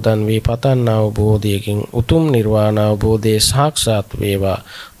අනුමෝදන් වී පතන් අවබෝධයකින් උතුම් නිර්වාණ අවබෝධය සාක්ෂාත් වේවා.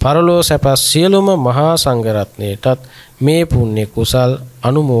 පරලෝ සැප සියලුම මහා සංඝරත්නයටත් මේ පුණ්‍ය කුසල්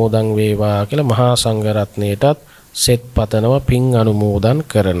අනුමෝදන් වේවා කියලා මහා සංඝරත්නයටත් සෙත් පතනවා පින් අනුමෝදන්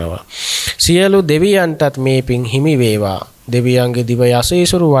කරනවා. සියලු දෙවියන්ටත් මේ පින් හිමි වේවා. දෙවියන්ගේ දිව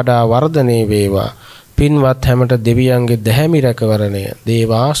යසීසුරු වඩා වර්ධනය වේවා. පින්වත් හැමට දෙවියන්ගේ දැහැමි රැකවරණය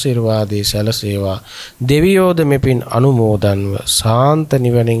දේව ආශිර්වාදයේ සැලසේවා. දෙවියෝද මෙපින් අනුමෝදන්ව සාන්ත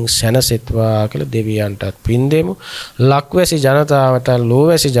නිවනින් සැනසෙත්වා කියලා දෙවියන්ටත් පින් දෙමු. ලක්වැසි ජනතාවට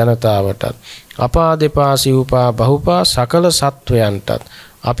ලෝවැසි ජනතාවට අපා දෙපා සිව්පා බහුපා සකල සත්වයන්ටත්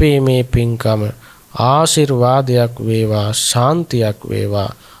අපේ මේ පින්කම ආශිර්වාදයක් වේවා. ශාන්තියක්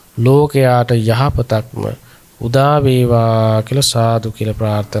වේවා. ලෝකයාට යහපතක්ම උදා වේවා කියලා සාදු කියලා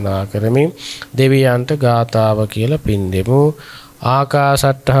ප්‍රාර්ථනා කරමින් දෙවියන්ට ගාතාව කියලා පින් දෙමු.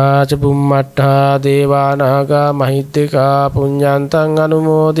 ආකාශට්ඨා ච බුම්මට්ඨා දේවානාගා මහිද්దికා පුඤ්ඤන්තං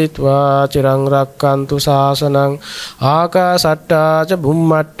අනුමෝදිත්වා චිරං රක්칸තු ශාසනං. ආකාශට්ඨා ච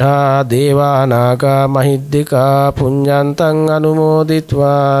බුම්මට්ඨා දේවානාගා මහිද්దికා පුඤ්ඤන්තං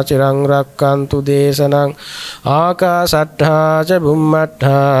අනුමෝදිත්වා චිරං රක්칸තු දේශනං. ආකාශට්ඨා ච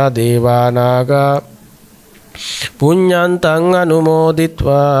බුම්මට්ඨා දේවානාගා පුඤ්ඤන්තං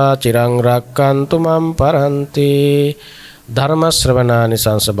අනුමෝදිත්වා චිරං රක්칸තු මම් පරන්ති. ධර්ම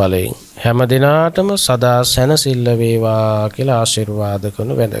ශ්‍රවණානිසංස බලයෙන් හැම දිනාටම සදා සැනසෙල්ල වේවා කියලා ආශිර්වාද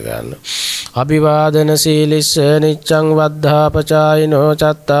කරනු වැඳ ගන්න. අභිවාදන සීලිස්ස නිච්ඡං වද්ධාපචායිනෝ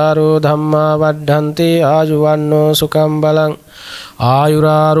චත්තාරෝ ධම්මා වඩ්ඩන්ති ආයුවන්නෝ සුඛං බලං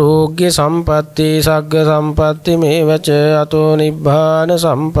ආයුරාෝග්‍ය සම්පatti සග්ග සම්පatti මේවච අතෝ නිබ්බාන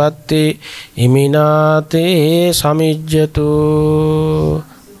සම්පatti ඉමිනාතේ සමිජ්ජතු.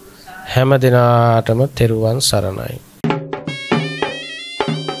 හැම දිනාටම තෙරුවන් සරණයි.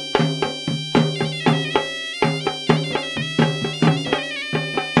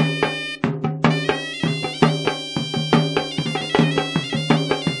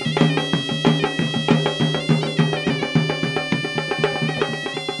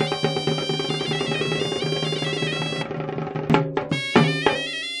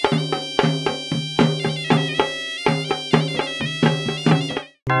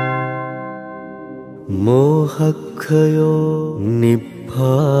 मोहक्षयो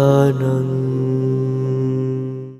निब्बानं